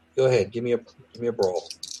 Go ahead. Give me a brawl.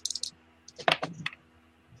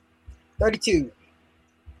 32.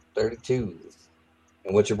 32.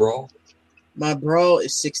 And what's your brawl? My brawl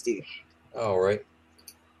is 60. All right.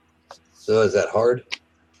 So is that hard?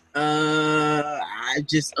 I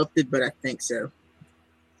just upped it, but I think so.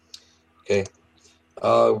 Okay.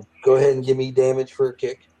 Go ahead and give me damage for a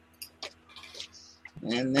kick.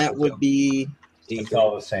 And that would be It's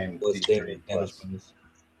all the same. Plus D3 damage plus. bonus.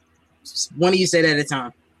 one of you say that at a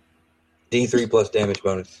time. D3 plus damage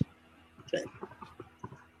bonus.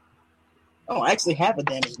 Oh, I actually have a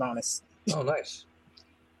damage bonus. Oh, nice.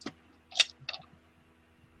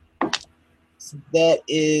 So that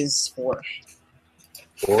is 4.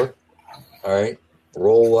 4. All right.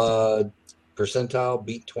 Roll percentile,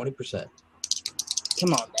 beat 20%.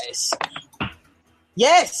 Come on, guys.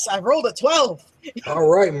 Yes, I rolled a 12. All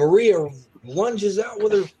right. Maria lunges out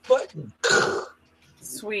with her foot. And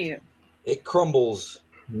Sweet. it crumbles.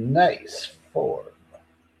 Nice. 4.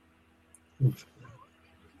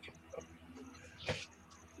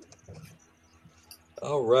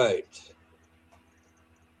 All right.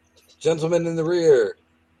 Gentlemen in the rear.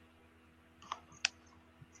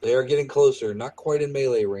 They are getting closer. Not quite in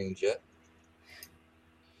melee range yet.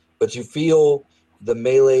 But you feel the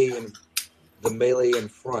melee in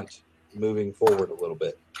front moving forward a little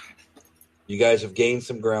bit. You guys have gained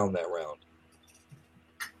some ground that round.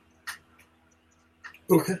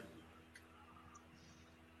 Okay.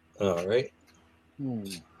 All right.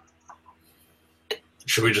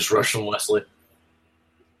 Should we just rush them, Wesley?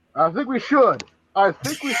 I think we should. I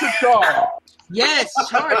think we should charge. Yes,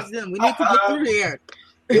 charge them. We need to get through here.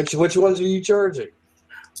 Which ones are you charging?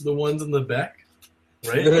 The ones in the back,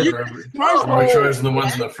 right? You're Or Charge am I charging the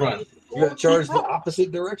ones in the front? You're gonna charge the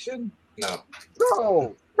opposite direction? No.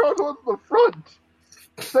 No, charge on the front.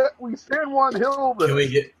 We stand one hill there.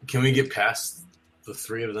 Can we get past the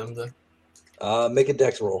 3 of them then? Make a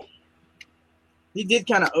dex roll. He did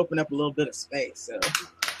kind of open up a little bit of space, so.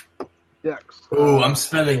 Dex. Oh, I'm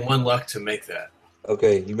spending 1 luck to make that.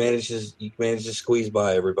 Okay, you managed to squeeze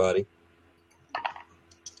by everybody.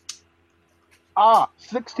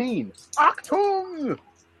 16. Achtung!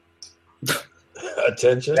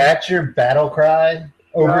 Attention. That's your battle cry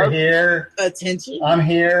over Yes. here. Attention. I'm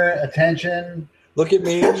here. Attention. Look at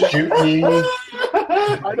me. Shoot me.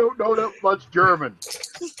 I don't know that much German.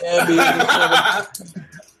 Stab me in the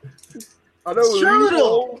I know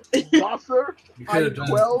Strudel. Riesel, Wasser, You could have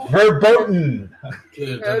done, I-12, Verboten.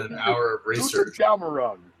 an hour of research.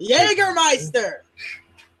 Damerung. Jägermeister.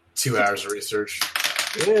 2 hours of research.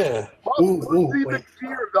 Yeah. The wait.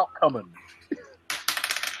 fear of coming.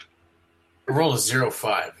 I rolled a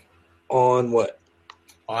 0.5 On what?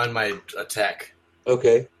 on my attack.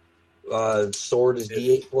 Okay. Sword is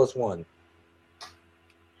D8 plus 1.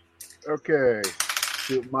 Okay.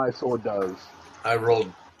 See what my sword does. I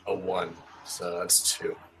rolled a 1, so that's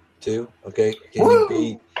 2. 2. Okay. Can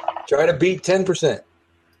you try to beat 10%?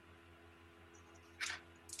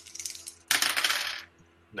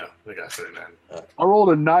 No, I got 39. I rolled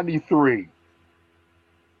a 93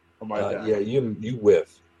 on my die. Yeah, you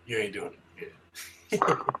whiff. You ain't doing it.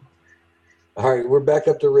 All right, we're back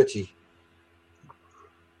up to Richie.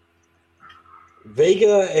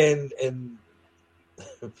 Vega and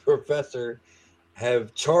Professor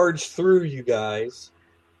have charged through you guys,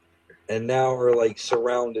 and now are like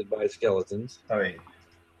surrounded by skeletons. Oh, wait.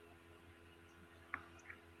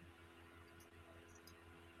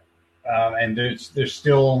 And there's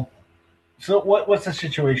still. So what's the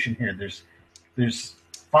situation here? There's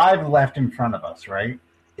 5 left in front of us, right?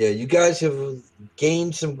 Yeah, you guys have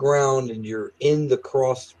gained some ground, and you're in the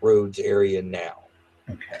crossroads area now.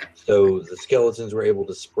 Okay. So the skeletons were able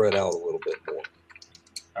to spread out a little bit more.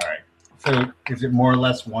 All right. So is it more or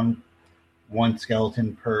less one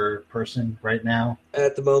skeleton per person right now?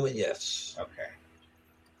 At the moment, yes. Okay.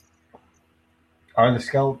 Are the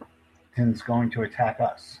skeletons going to attack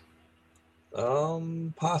us?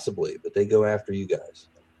 Possibly, but they go after you guys.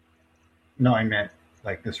 No, I meant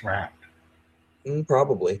like this round.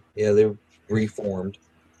 Probably. Yeah, they reformed.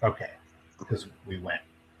 Okay. Because we went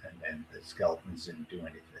and then the skeletons didn't do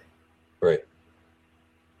anything. Right.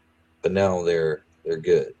 But now they're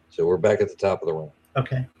good. So we're back at the top of the round.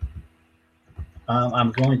 Okay.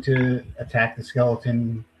 I'm going to attack the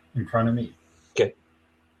skeleton in front of me. Okay.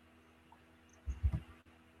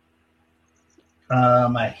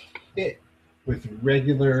 I hit with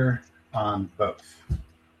regular on both.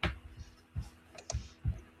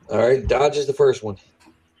 All right, dodge is the first one.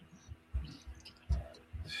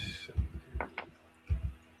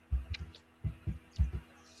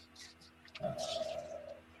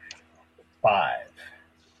 5.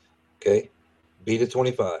 Okay. Beat a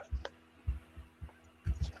 25.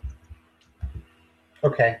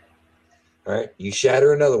 Okay. All right. You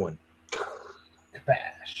shatter another one.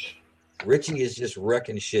 Bash. Richie is just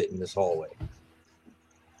wrecking shit in this hallway.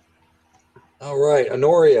 All right.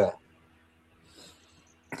 Honoria.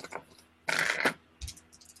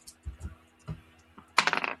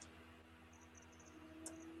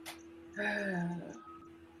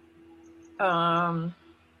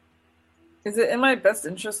 Is it in my best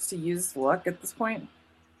interest to use luck at this point?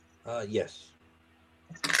 Yes.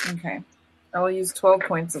 Okay. I will use 12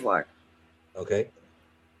 points of luck. Okay.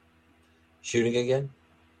 Shooting again?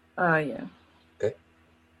 Yeah. Okay.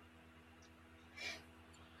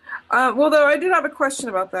 Well, though, I did have a question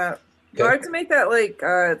about that. Do I Okay. have to make that, like,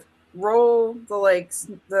 roll,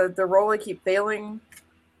 the roll I keep failing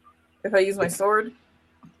if I use my sword?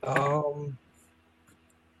 You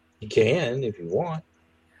can if you want.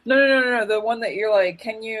 No. The one that you're like,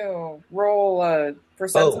 can you roll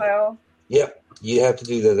percentile? Yep. You have to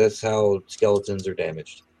do that. That's how skeletons are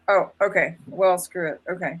damaged. Oh, okay. Well, screw it.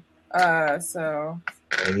 Okay. So,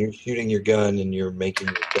 And you're shooting your gun and you're making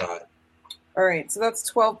your shot. all right. So that's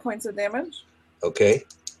 12 points of damage. Okay.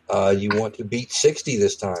 You want to beat 60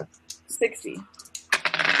 this time. 60.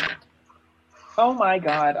 Oh my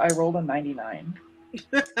god, I rolled a 99.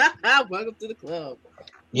 Welcome to the club.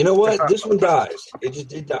 You know what? This one dies.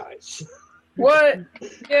 It dies. What?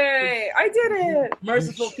 Yay! I did it!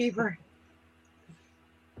 Merciful keeper.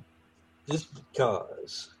 Just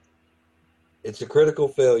because. It's a critical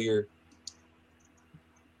failure,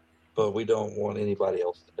 but we don't want anybody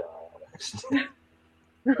else to die on accident.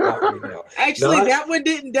 Not right now. Actually, Not- that one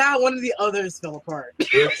didn't die. One of the others fell apart.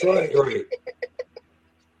 We're trying, right.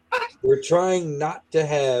 We're trying not to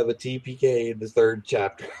have a TPK in the third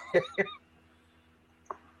chapter.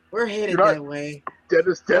 We're headed You're not- that way.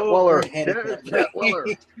 Dennis Oh, Detwiller. we're headed Dennis that Detwiller.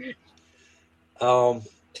 way.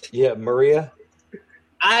 Yeah, Maria.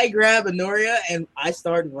 I grab Honoria and I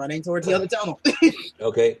start running towards the other tunnel.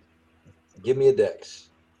 Okay. Give me a dex.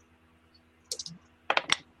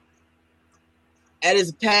 That is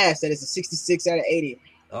a pass. That is a 66 out of 80.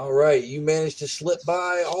 All right. You managed to slip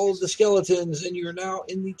by all of the skeletons, and you're now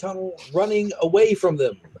in the tunnel running away from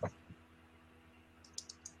them.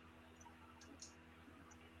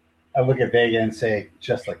 I look at Vega and say,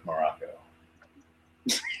 just like Morocco.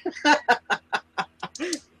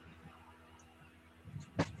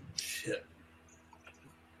 Shit.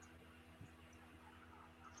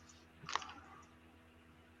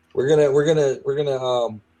 We're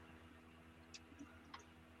gonna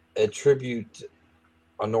attribute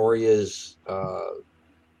Honoria's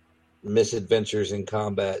misadventures in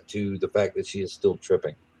combat to the fact that she is still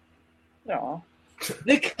tripping. No.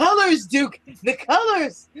 The colors, Duke! The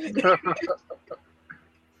colors!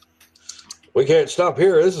 We can't stop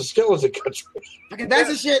here. This is skeleton country. Okay, that's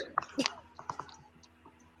the shit.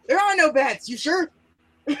 There are no bats. You sure?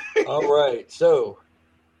 All right, so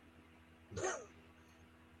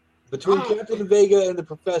between Captain Vega and the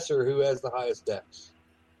Professor, who has the highest dex?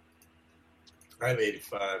 I have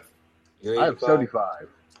 85. You're I have 85? 75.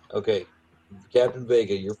 Okay, Captain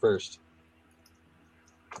Vega, you're first.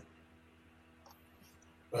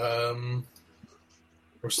 We're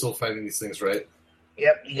still fighting these things, right?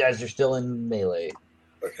 Yep, you guys are still in melee.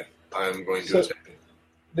 Okay. I'm going to So- attack it.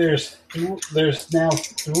 There's now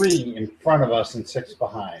 3 in front of us and 6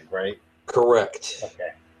 behind, right? Correct.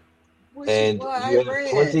 Okay. Which is And why you I have ran.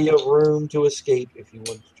 plenty of room to escape if you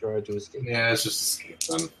want to try to escape. Yeah, it's just escape.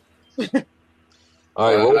 All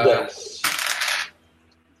right, roll Uh, dex.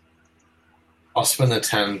 I'll spend the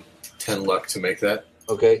 10 luck to make that.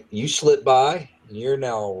 Okay, you slip by, and you're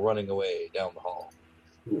now running away down the hall.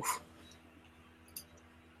 Oof.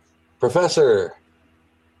 Professor.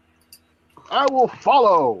 I will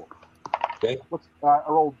follow. Okay. I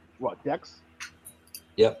rolled, what, Dex?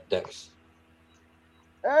 Yep, dex.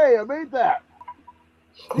 Hey, I made that.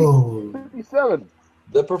 Oh. 57.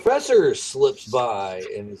 The Professor slips by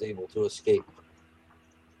and is able to escape.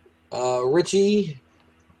 Richie,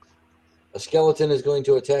 a skeleton is going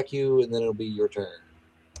to attack you, and then it'll be your turn.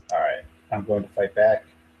 All right. I'm going to fight back.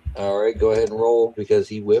 All right, go ahead and roll because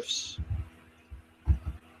he whiffs.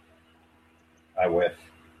 I whiff.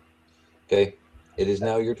 Okay, it is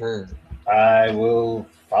now your turn. I will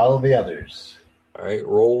follow the others. All right,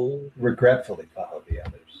 roll. Regretfully follow the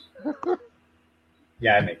others.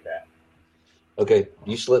 Yeah, I make that. Okay,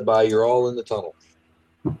 you slip by. You're all in the tunnel,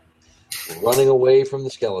 running away from the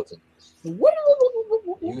skeletons.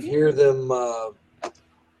 You hear them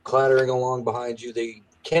clattering along behind you. They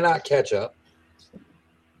cannot catch up.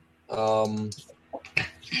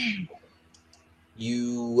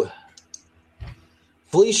 You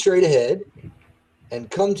flee straight ahead and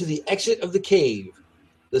come to the exit of the cave.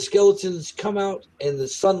 The skeletons come out, and the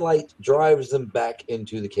sunlight drives them back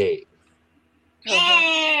into the cave.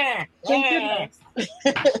 Thank goodness.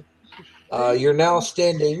 You're now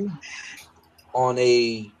standing on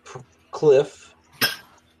a cliff.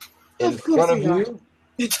 In Of course front of we are.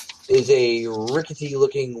 you is a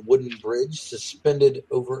rickety-looking wooden bridge suspended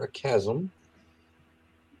over a chasm.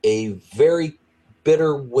 A very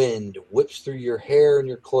bitter wind whips through your hair and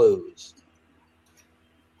your clothes.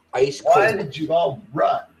 Ice Why cold. did you all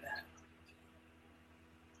run?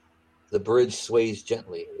 The bridge sways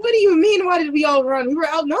gently. What do you mean? Why did we all run? We were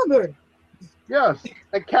outnumbered. Yes,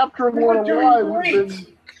 and capturing We one were doing alive would have great.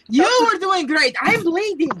 been You were doing great. I'm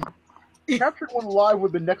bleeding. capturing one alive would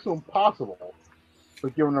have been next to impossible,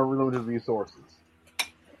 but given our limited resources,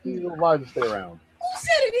 he's alive to stay around. Who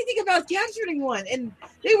said anything about capturing one? And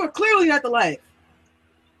they were clearly not the life.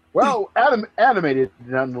 Well, animated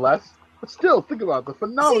nonetheless, but still, think about the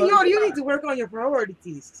phenomenon. Senor, you need to work on your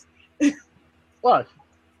priorities. What?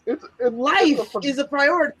 It's Life is a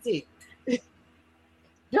priority.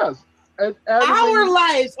 yes. Our Animated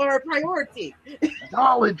lives are a priority.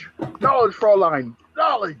 knowledge, Fraulein,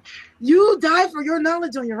 knowledge. You die for your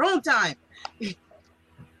knowledge on your own time.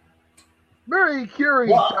 Mary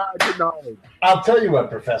Curie Well- died to knowledge. I'll tell you what,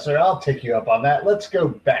 Professor. I'll take you up on that. Let's go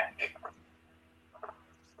back.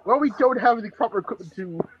 Well, we don't have the proper equipment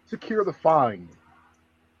to secure the find.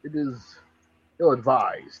 It is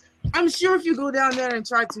ill-advised. I'm sure if you go down there and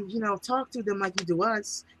try to, talk to them like you do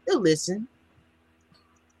us, they'll listen.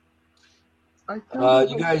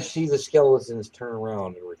 You guys see the skeletons turn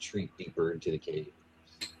around and retreat deeper into the cave.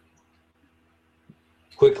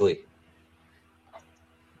 Quickly.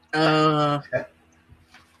 That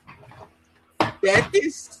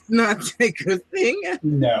is not a good thing.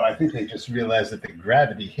 No, I think they just realized that the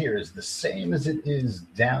gravity here is the same as it is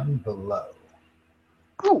down below.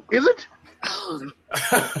 Oh, is it?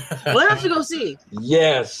 Why don't you go see?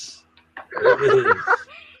 Yes. It is.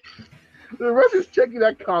 The rest is checking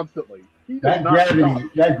that constantly. He does That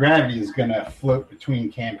not gravity is going to float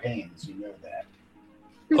between campaigns. You know that.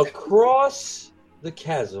 Across the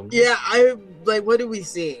chasm Yeah, what do we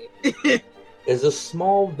see? is a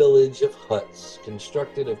small village of huts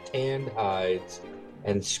constructed of tanned hides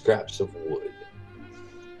and scraps of wood.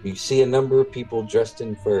 You see a number of people dressed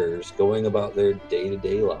in furs going about their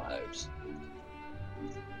day-to-day lives.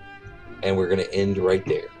 And we're going to end right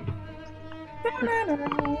there.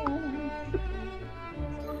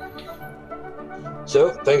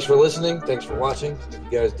 So, thanks for listening. Thanks for watching. If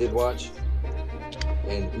you guys did watch.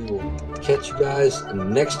 And we will catch you guys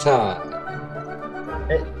next time.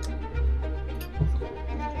 Hey,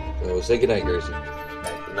 So, say goodnight, Gracie.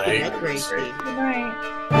 Night. That crazy. Good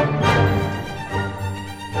night.